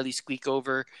just barely squeak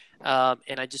over.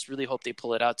 And I just really hope they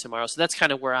pull it out tomorrow. So that's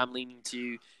kind of where I'm leaning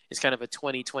to. It's kind of a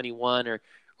 20-21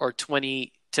 or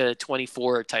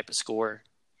 20-24 type of score.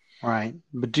 Right.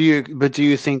 But do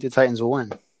you think the Titans will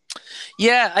win?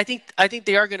 Yeah, I think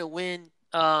they are going to win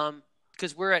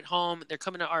because we're at home. They're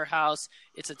coming to our house.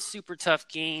 It's a super tough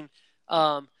game.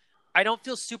 Um, I don't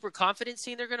feel super confident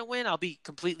saying they're going to win. I'll be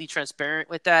completely transparent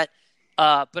with that.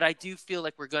 But I do feel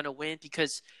like we're going to win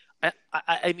because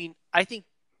I mean I think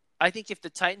if the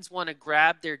Titans want to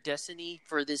grab their destiny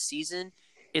for this season,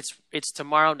 it's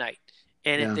tomorrow night,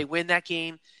 and if Yeah. they win that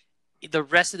game, the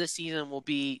rest of the season will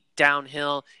be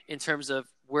downhill in terms of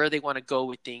where they want to go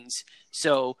with things.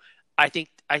 So I think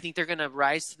they're going to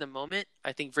rise to the moment.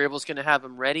 I think Vrabel's going to have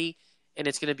them ready, and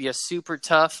it's going to be a super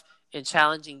tough and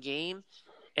challenging game.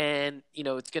 And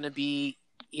it's going to be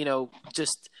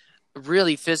just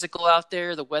really physical out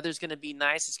there. The weather's going to be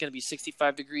nice. It's going to be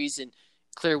 65 degrees and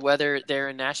clear weather there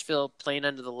in Nashville, playing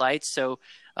under the lights. So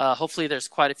hopefully there's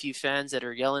quite a few fans that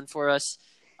are yelling for us.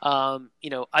 I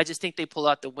just think they pull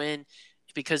out the win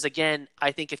because, again,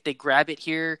 I think if they grab it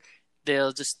here,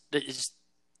 that's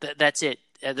it.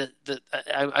 I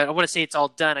don't want to say it's all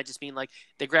done. I just mean like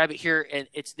they grab it here and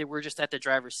we're just at the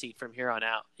driver's seat from here on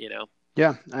out.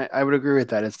 Yeah, I would agree with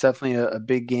that. It's definitely a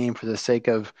big game for the sake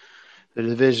of the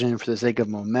division, for the sake of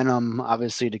momentum,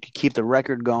 obviously to keep the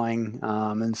record going,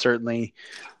 and certainly,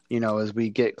 as we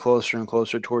get closer and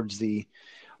closer towards the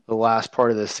last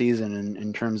part of the season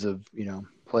in terms of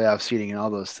playoff seeding and all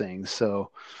those things.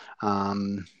 So,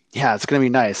 yeah, it's going to be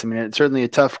nice. I mean, it's certainly a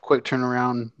tough, quick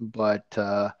turnaround, but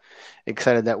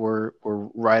excited that we're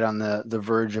right on the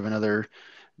verge of another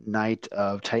night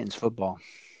of Titans football.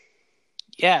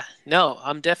 Yeah, no,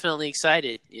 I'm definitely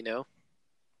excited.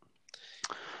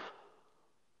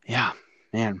 Yeah,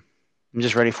 man, I'm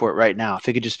just ready for it right now. If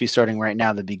it could just be starting right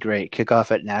now, that'd be great.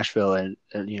 Kickoff at Nashville, and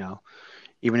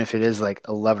even if it is like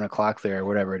 11 o'clock there or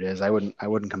whatever it is, I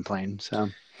wouldn't complain. So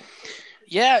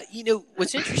Yeah,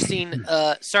 what's interesting,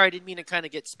 sorry, I didn't mean to kind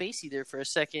of get spacey there for a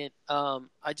second.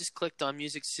 I just clicked on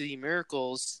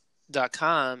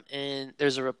musiccitymiracles.com and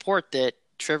there's a report that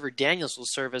Trevor Daniels will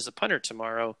serve as a punter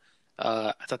tomorrow.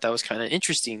 I thought that was kind of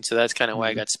interesting. So that's kind of why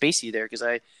I got spacey there because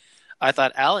I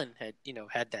thought Allen had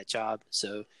that job.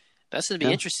 So that's going to be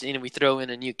yeah, interesting. And we throw in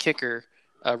a new kicker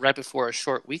right before a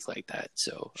short week like that.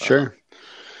 So sure.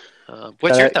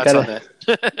 what's your Gotta thoughts on gotta.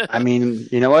 I that? mean,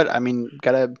 you know what? I mean,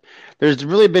 gotta. There's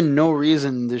really been no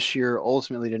reason this year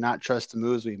ultimately to not trust the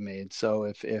moves we've made. So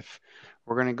if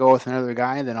we're gonna go with another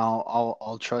guy, then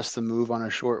I'll trust the move on a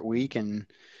short week and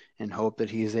hope that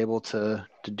he's able to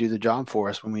do the job for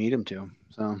us when we need him to.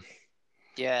 So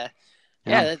Yeah.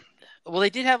 yeah. Yeah. Well, they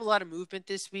did have a lot of movement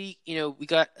this week. We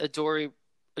got Adore.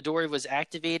 Adore was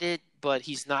activated, but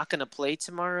he's not going to play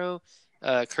tomorrow.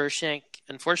 Kershank,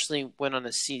 unfortunately, went on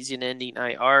a season-ending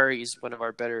IR. He's one of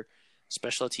our better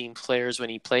special team players when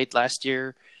he played last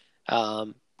year.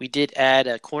 We did add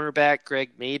a cornerback,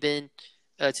 Greg Maben,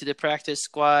 to the practice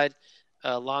squad.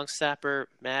 Long snapper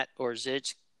Matt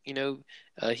Orzich,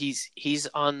 he's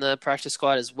on the practice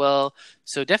squad as well.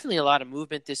 So definitely a lot of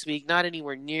movement this week. Not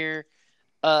anywhere near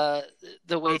uh,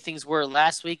 the way things were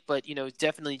last week, but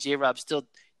definitely J Rob still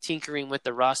tinkering with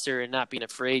the roster and not being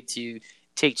afraid to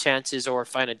take chances or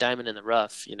find a diamond in the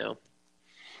rough.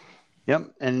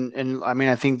 Yep. And I mean,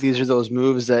 I think these are those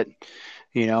moves that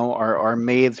are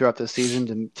made throughout the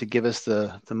season to give us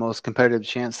the most competitive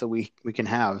chance that we can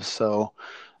have. So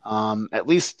at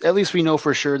least we know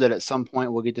for sure that at some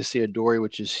point we'll get to see a Dory,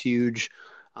 which is huge.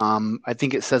 I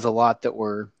think it says a lot that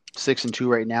we're 6-2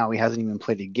 right now. He hasn't even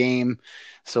played a game.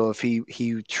 So if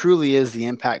he truly is the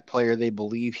impact player they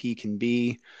believe he can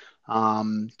be,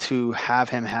 to have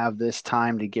him have this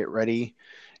time to get ready,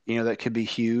 that could be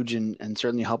huge and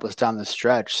certainly help us down the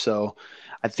stretch. So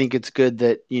I think it's good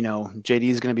that, JD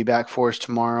is going to be back for us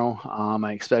tomorrow.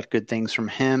 I expect good things from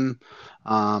him.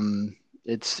 Um,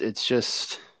 it's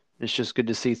just good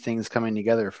to see things coming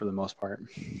together for the most part.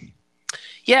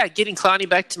 Yeah, getting Clowney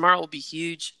back tomorrow will be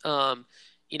huge.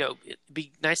 It'd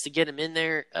be nice to get him in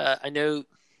there. I know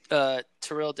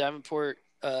Terrell Davenport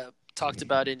talked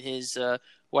about in his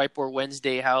Whiteboard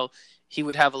Wednesday how he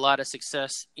would have a lot of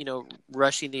success,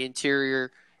 rushing the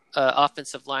interior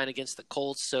offensive line against the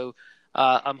Colts. So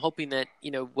I'm hoping that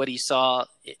what he saw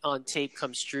on tape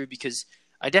comes true because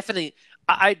I definitely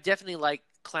like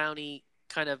Clowney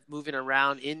kind of moving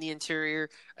around in the interior.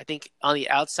 I think on the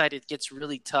outside it gets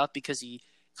really tough because he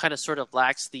kind of sort of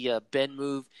lacks the bend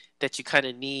move that you kind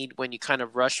of need when you kind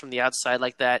of rush from the outside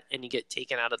like that and you get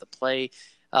taken out of the play.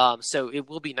 So it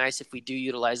will be nice if we do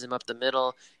utilize him up the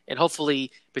middle, and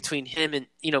hopefully between him and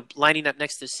lining up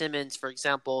next to Simmons, for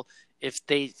example, if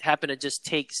they happen to just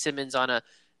take Simmons on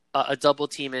a double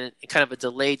team and kind of a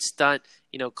delayed stunt,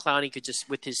 Clowney could just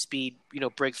with his speed,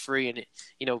 break free and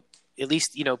at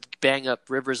least bang up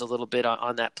Rivers a little bit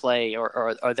on that play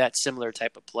or that similar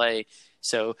type of play.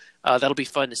 So that'll be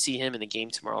fun to see him in the game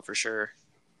tomorrow for sure.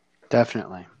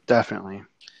 Definitely, definitely.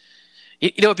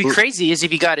 It'd be crazy is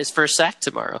if he got his first sack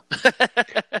tomorrow.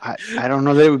 I don't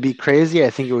know that it would be crazy.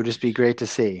 I think it would just be great to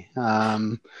see.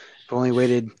 I've only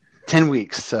waited 10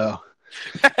 weeks, so.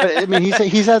 But I mean,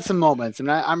 he's had some moments, and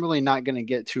I'm really not going to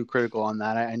get too critical on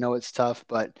that. I know it's tough,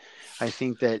 but I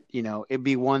think that it'd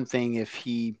be one thing if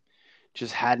he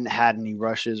just hadn't had any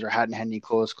rushes or hadn't had any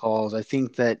close calls. I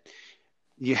think that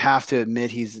you have to admit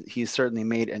he's certainly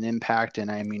made an impact, and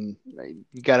I mean,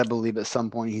 you got to believe at some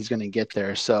point he's going to get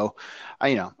there. So,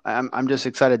 I'm just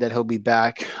excited that he'll be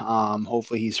back.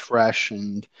 Hopefully he's fresh,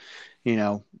 and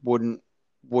wouldn't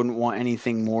want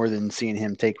anything more than seeing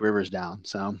him take Rivers down.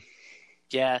 So,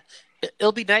 yeah,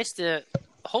 it'll be nice to.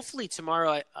 Hopefully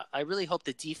tomorrow, I really hope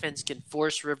the defense can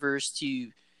force Rivers to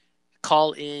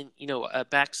call in, a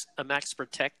max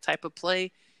protect type of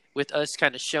play, with us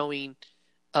kind of showing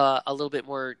a little bit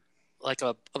more like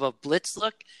of a blitz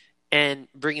look and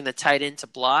bringing the tight end to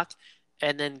block,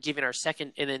 and then giving our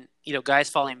second, and then guys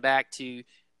falling back to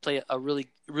play a really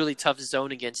really tough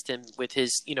zone against him with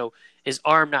his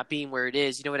arm not being where it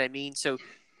is. You know what I mean? So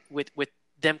with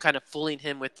them kind of fooling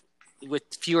him with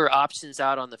fewer options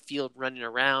out on the field running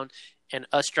around and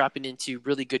us dropping into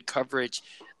really good coverage,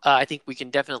 I think we can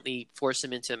definitely force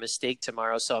him into a mistake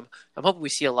tomorrow. So I'm hoping we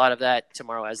see a lot of that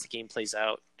tomorrow as the game plays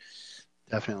out.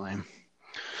 definitely.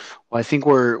 Well, I think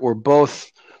we're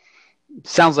both.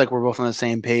 Sounds like we're both on the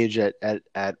same page at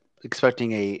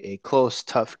expecting a close,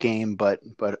 tough game, but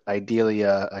ideally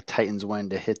a Titans win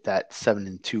to hit that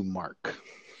 7-2 mark.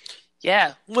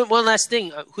 Yeah. One last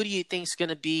thing. Who do you think is going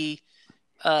to be,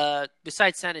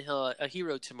 besides Tannehill, a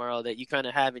hero tomorrow that you kind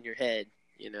of have in your head?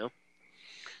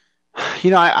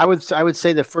 I would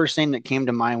say the first name that came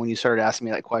to mind when you started asking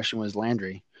me that question was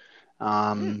Landry.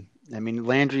 Hmm. I mean,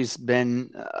 Landry's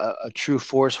been a true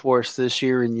force for us this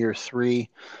year in year three.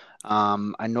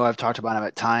 I know I've talked about him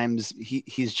at times.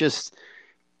 He's just,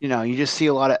 you just see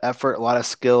a lot of effort, a lot of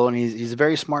skill, and he's a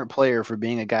very smart player for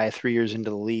being a guy 3 years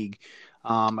into the league.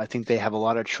 I think they have a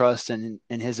lot of trust in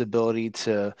his ability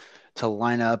to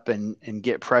line up and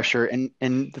get pressure. And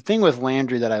the thing with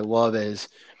Landry that I love is,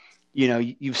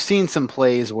 you've seen some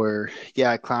plays where,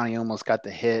 yeah, Clowney almost got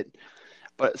the hit,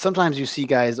 but sometimes you see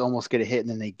guys almost get a hit and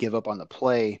then they give up on the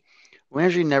play.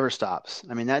 Landry never stops.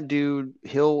 I mean, that dude,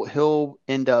 he'll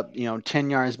end up, 10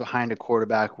 yards behind a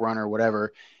quarterback, run or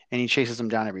whatever, and he chases him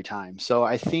down every time. So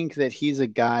I think that he's a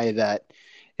guy that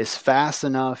is fast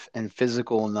enough and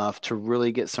physical enough to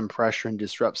really get some pressure and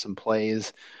disrupt some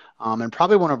plays. And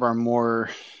probably one of our more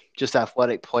just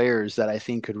athletic players that I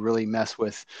think could really mess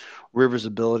with Rivers'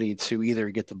 ability to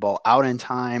either get the ball out in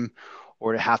time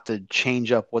or to have to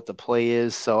change up what the play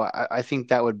is. So I think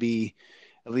that would be,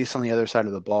 at least on the other side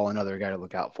of the ball, another guy to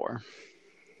look out for.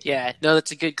 Yeah, no, that's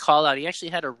a good call out. He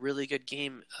actually had a really good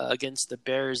game against the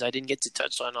Bears. I didn't get to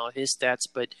touch on all his stats,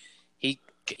 but he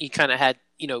he kind of had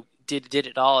did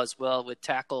it all as well with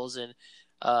tackles and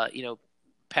you know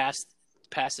pass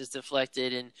passes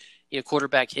deflected and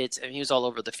quarterback hits. I mean, he was all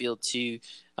over the field too.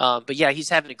 But yeah, he's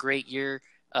having a great year.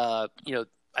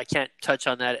 I can't touch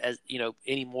on that as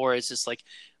anymore. It's just like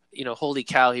holy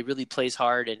cow, he really plays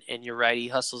hard, and you're right, he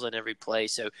hustles on every play.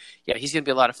 So yeah, he's gonna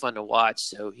be a lot of fun to watch.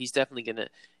 So he's definitely gonna.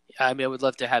 I mean, I would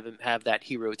love to have him have that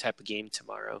hero type of game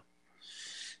tomorrow.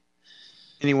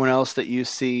 Anyone else that you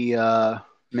see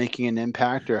making an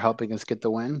impact or helping us get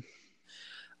the win?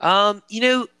 Um, you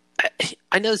know,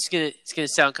 I know it's gonna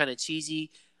sound kind of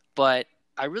cheesy, but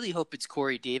I really hope it's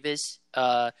Corey Davis,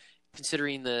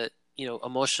 considering the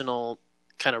emotional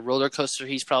kind of roller coaster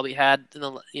he's probably had in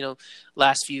the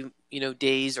last few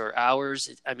days or hours.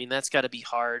 I mean, that's got to be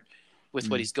hard with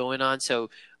what Mm. he's going on. So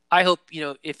I hope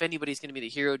if anybody's going to be the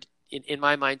hero in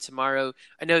my mind tomorrow.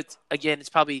 I know it's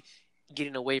probably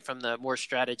getting away from the more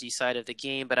strategy side of the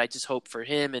game, but I just hope for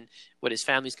him and what his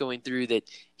family's going through that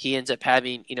he ends up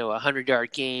having a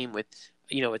 100-yard game with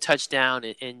a touchdown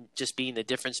and just being the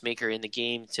difference maker in the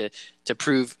game to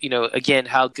prove again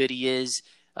how good he is,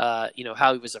 how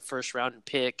he was a first round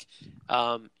pick,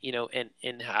 and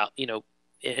how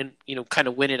and kind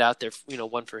of win it out there,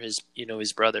 one for his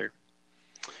brother.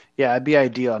 Yeah, it'd be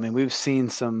ideal. I mean, we've seen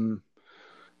some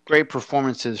great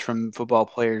performances from football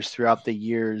players throughout the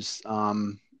years.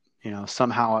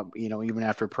 Somehow, even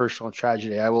after personal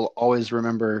tragedy, I will always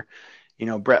remember,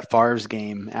 Brett Favre's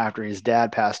game after his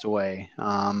dad passed away.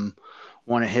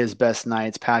 One of his best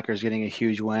nights, Packers getting a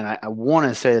huge win. I want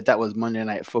to say that was Monday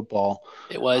Night Football.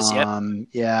 It was, yep.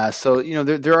 Yeah, so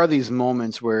there are these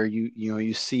moments where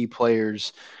you see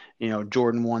players.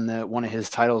 Jordan won one of his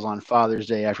titles on Father's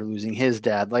Day after losing his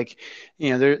dad. Like,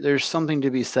 there's something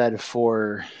to be said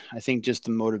for, I think, just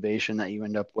the motivation that you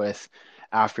end up with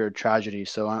after a tragedy.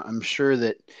 So I'm sure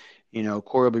that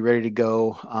Corey will be ready to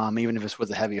go, even if it's with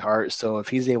a heavy heart. So if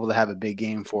he's able to have a big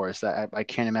game for us, I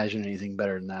can't imagine anything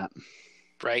better than that.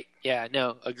 Right. Yeah.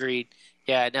 No. Agreed.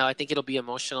 Yeah. No. I think it'll be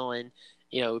emotional, and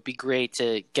it'd be great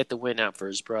to get the win out for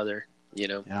his brother.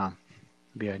 Yeah, it'd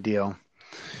be ideal.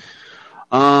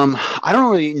 I don't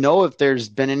really know if there's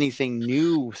been anything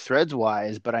new threads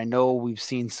wise, but I know we've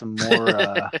seen some more.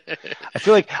 I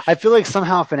feel like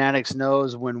somehow Fanatics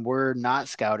knows when we're not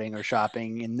scouting or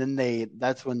shopping, and then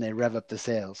that's when they rev up the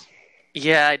sales.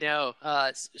 Yeah, I know.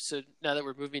 So now that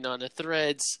we're moving on to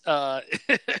threads,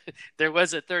 there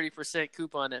was a 30%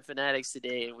 coupon at Fanatics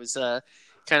today. It was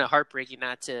kind of heartbreaking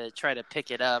not to try to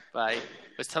pick it up. I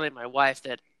was telling my wife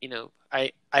that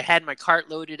I had my cart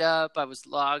loaded up. I was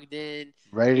logged in.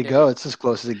 Ready You to know, go. It's as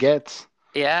close as it gets.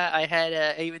 yeah, I had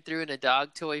I even threw in a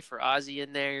dog toy for Ozzy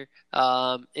in there.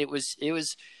 It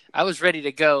was I was ready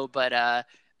to go, but I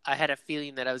had a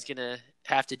feeling that I was gonna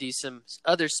have to do some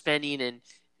other spending, and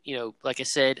like I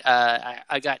said,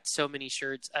 I got so many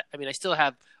shirts. I mean, I still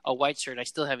have a white shirt I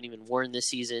still haven't even worn this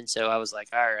season, so I was like,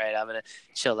 all right, I'm gonna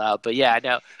chill out. But yeah,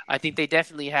 no, I think they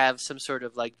definitely have some sort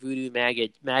of like voodoo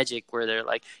magic where they're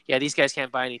like, yeah, these guys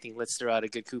can't buy anything. Let's throw out a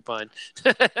good coupon.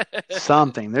 There's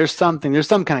some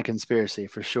kind of conspiracy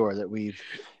for sure that we've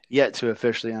yet to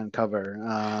officially uncover.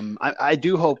 I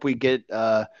do hope we get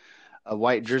a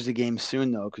white jersey game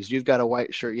soon though, because you've got a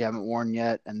white shirt you haven't worn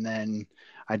yet, and then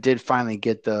I did finally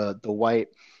get the white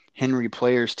Henry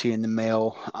players tee in the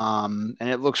mail, and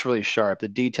it looks really sharp. The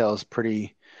detail is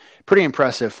pretty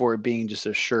impressive for it being just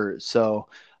a shirt. So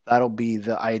that'll be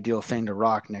the ideal thing to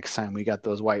rock next time we got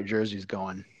those white jerseys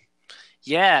going.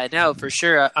 Yeah, no, for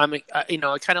sure. I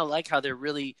kind of like how they're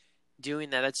really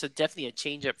doing that. That's definitely a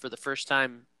change up for the first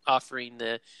time offering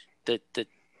the the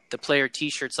the player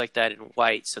T-shirts like that in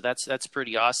white. So that's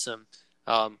pretty awesome.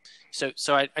 So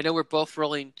I know we're both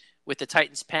rolling with the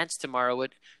Titans pants tomorrow.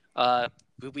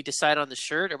 Would we decide on the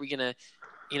shirt? Are we gonna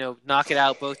knock it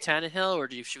out both Tannehill, or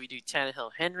should we do Tannehill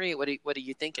Henry? What are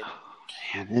you thinking?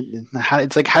 Man,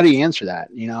 it's like, how do you answer that?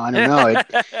 I don't know.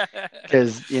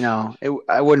 Because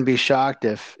I wouldn't be shocked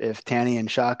if Tanny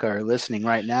and Shaka are listening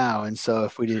right now, and so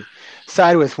if we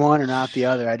decide with one or not the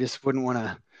other, I just wouldn't want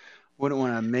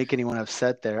to make anyone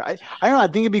upset there. I don't know. I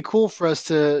think it'd be cool for us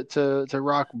to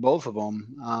rock both of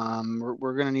them.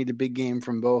 We're gonna need a big game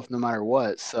from both, no matter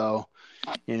what. So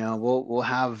we'll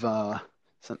have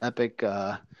some epic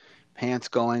pants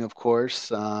going, of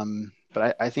course.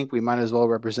 But I think we might as well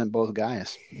represent both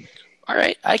guys. All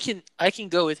right, I can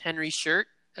go with Henry's shirt.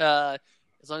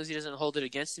 As long as he doesn't hold it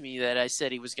against me that I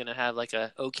said he was going to have like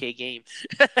a okay game,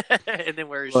 and then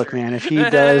wear his Look, shirt. man, if he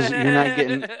does, you're not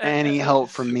getting any help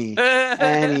from me.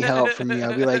 Any help from me.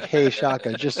 I'll be like, hey,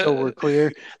 Shaka, just so we're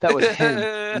clear, that was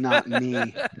him, not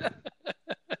me.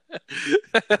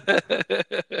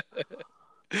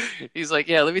 He's like,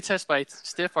 yeah, let me test my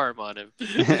stiff arm on him.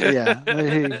 Yeah.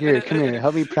 Here, come here.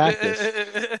 Help me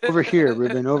practice. Over here,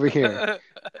 Ruben, over here.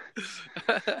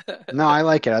 No, I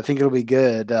like it. I think it'll be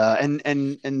good.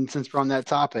 And since we're on that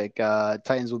topic,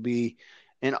 Titans will be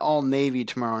in all navy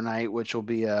tomorrow night, which will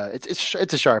be it's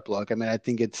a sharp look. I mean, I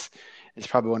think it's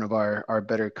probably one of our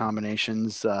better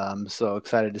combinations. So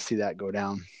excited to see that go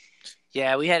down.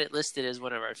 Yeah, we had it listed as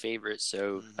one of our favorites.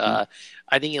 So Hmm.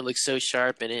 I think it looks so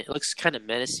sharp and it looks kind of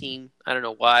menacing. I don't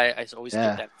know why. I always get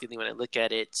Yeah, that feeling when I look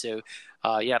at it. So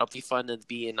yeah, it'll be fun to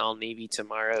be in all navy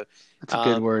tomorrow. that's a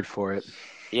good Um, word for it.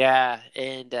 yeah,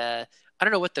 and I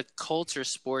don't know what the Colts are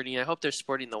sporting. I hope they're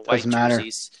sporting the white Doesn't matter.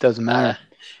 jerseys. Doesn't Uh, matter.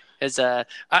 as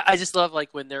I just love like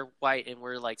when they're white and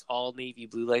we're like all navy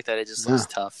blue like that. It just looks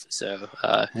Yeah, tough. So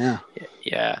yeah.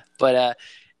 yeah, but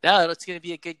no, it's gonna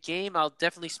be a good game. I'll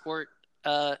definitely sport.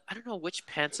 I don't know which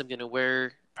pants I'm gonna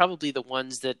wear. Probably the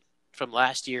ones that from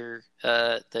last year,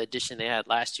 the edition they had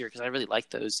last year because I really like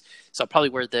those. So I'll probably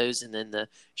wear those and then the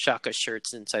Shaka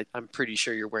shirts. Since I'm pretty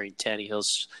sure you're wearing Tanny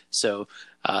Hills, so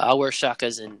I'll wear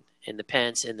Shakas and the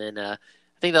pants, and then I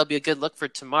think that'll be a good look for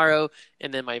tomorrow.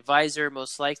 And then my visor,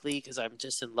 most likely, because I'm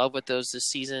just in love with those this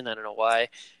season. I don't know why.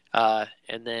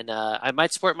 And then I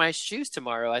might sport my shoes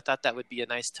tomorrow. I thought that would be a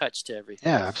nice touch to Yeah,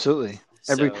 everything. absolutely.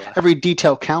 Every So every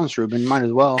detail counts, Ruben. Might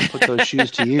as well put those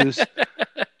shoes to use.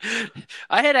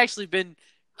 I had actually been,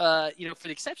 for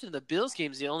the exception of the Bills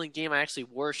games, the only game I actually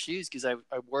wore shoes because I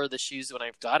wore the shoes when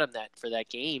I got them that for that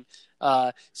game.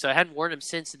 So I hadn't worn them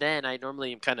since then. I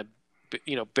normally am kind of,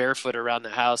 barefoot around the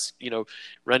house,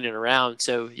 running around.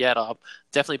 So yeah, I'll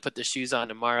definitely put the shoes on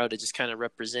tomorrow to just kind of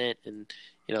represent and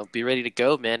be ready to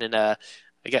go, man. And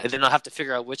then I'll have to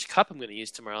figure out which cup I'm going to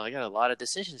use tomorrow. I got a lot of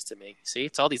decisions to make. See,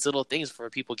 it's all these little things before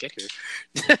people get here.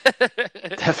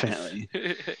 Definitely.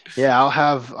 Yeah, I'll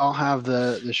have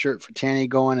the shirt for Tanny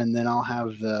going, and then I'll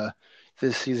have the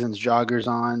this season's joggers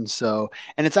on. So,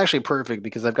 and it's actually perfect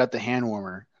because I've got the hand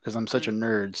warmer because I'm such a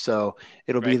nerd. So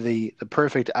it'll be Right. the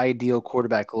perfect ideal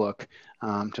quarterback look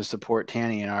to support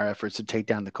Tanny in our efforts to take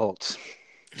down the Colts.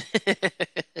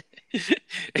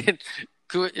 And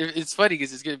it's funny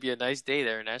because it's going to be a nice day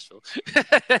there in Nashville.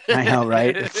 I know,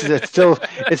 right? It's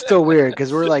still weird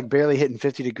because we're like barely hitting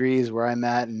 50 degrees where I'm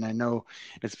at, and I know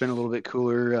it's been a little bit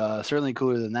cooler, certainly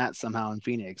cooler than that somehow in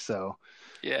Phoenix. So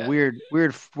Yeah. weird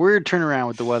turnaround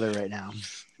with the weather right now.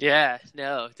 Yeah.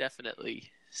 No,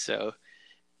 definitely. So,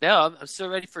 no, I'm still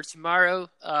ready for tomorrow.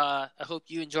 I hope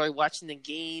you enjoy watching the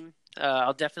game.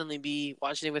 I'll definitely be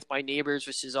watching it with my neighbors,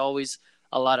 which is always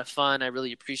a lot of fun. I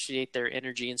really appreciate their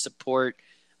energy and support.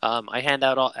 I hand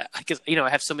out all because I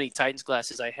have so many Titans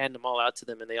glasses. I hand them all out to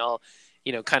them, and they all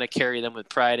kind of carry them with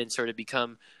pride and sort of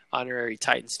become honorary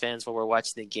Titans fans while we're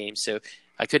watching the game. So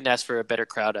I couldn't ask for a better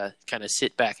crowd to kind of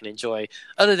sit back and enjoy,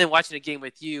 other than watching a game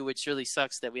with you, which really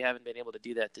sucks that we haven't been able to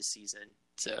do that this season.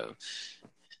 So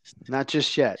Not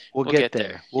just yet. We'll we'll get get there.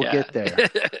 there. We'll Yeah. get there.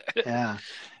 Yeah.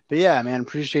 But yeah, man,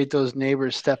 appreciate those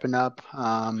neighbors stepping up.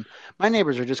 My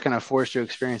neighbors are just kind of forced to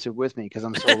experience it with me because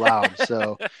I'm so loud.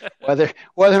 So whether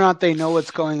or not they know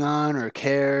what's going on or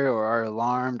care or are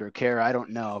alarmed or care, I don't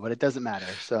know, but it doesn't matter.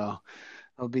 So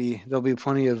there'll be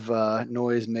plenty of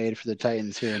noise made for the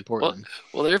Titans here in well, Portland.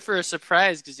 well, they're for a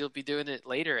surprise because you'll be doing it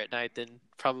later at night than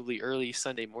probably early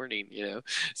Sunday morning.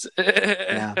 So,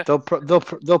 Yeah,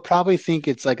 they'll probably think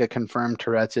it's like a confirmed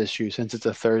Tourette's issue since it's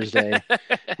a Thursday,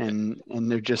 and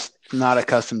they're just not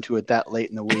accustomed to it that late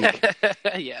in the week.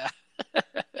 yeah.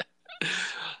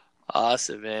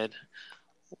 Awesome, man.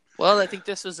 Well, I think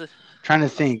this was a. Trying to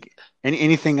think,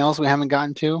 anything else we haven't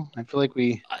gotten to? I feel like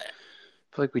we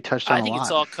touched on I a think it's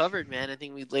lot. all covered, man. I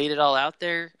think we laid it all out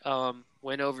there.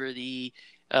 Went over the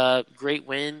great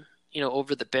win,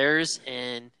 over the Bears,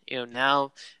 and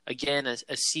now again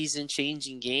a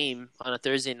season-changing game on a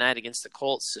Thursday night against the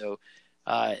Colts. So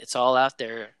it's all out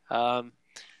there.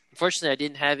 Unfortunately, I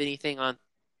didn't have anything on,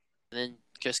 and then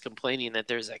just complaining that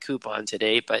there's a coupon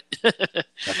today, but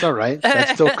That's all right.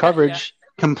 That's still yeah, coverage.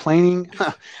 Complaining,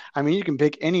 I mean, you can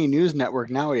pick any news network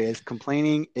nowadays.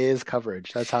 Complaining is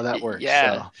coverage. That's how that works.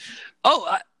 yeah. So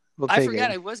Oh, we'll I take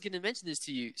forgot it. I was going to mention this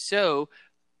to you. So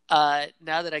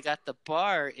now that I got the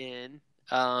bar in,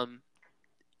 um,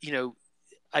 you know,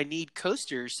 I need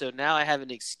coasters. So now I have an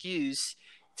excuse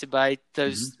to buy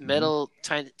those Hmm. metal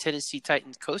Tennessee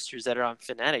Titans coasters that are on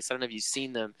Fanatics. I don't know if you've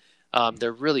seen them.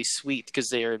 They're really sweet because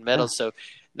they are in metal. Yeah, So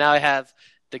now I have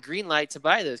the green light to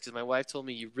buy those because my wife told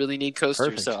me you really need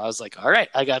coasters. So perfect. I was like, all right,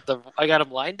 I got them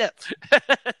lined up.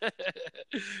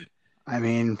 I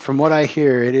mean, from what I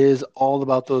hear, it is all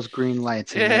about those green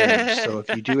lights in marriage. yes, So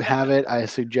if you do have it, I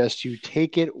suggest you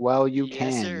take it while you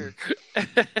sir. can.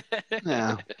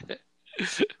 Yeah,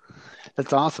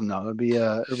 that's awesome though. It'll be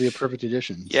a perfect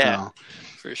addition. yeah, So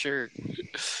for sure.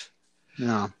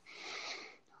 yeah.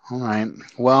 All right.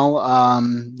 Well,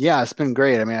 yeah, it's been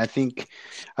great. I mean, I think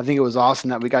it was awesome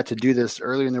that we got to do this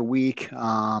earlier in the week.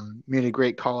 Made a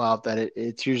great call out that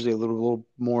it's usually a little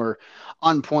more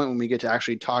on point when we get to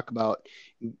actually talk about,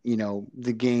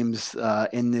 the games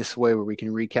in this way where we can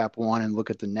recap one and look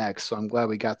at the next. So I'm glad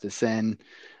we got this in.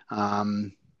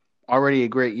 Um, Already a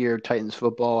great year of Titans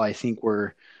football. I think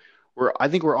we're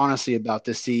honestly about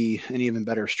to see an even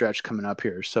better stretch coming up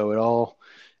here. So it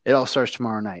all starts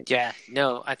tomorrow night. Yeah,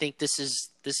 no, I think this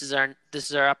is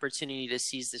our opportunity to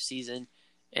seize the season,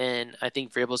 and I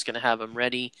think Vrabel's going to have them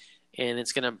ready, and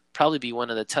it's going to probably be one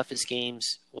of the toughest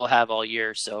games we'll have all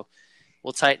year. So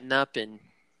we'll tighten up and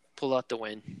pull out the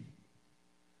win.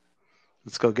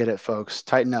 Let's go get it, folks.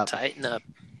 Tighten up. Tighten up.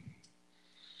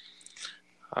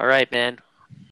 All right, man.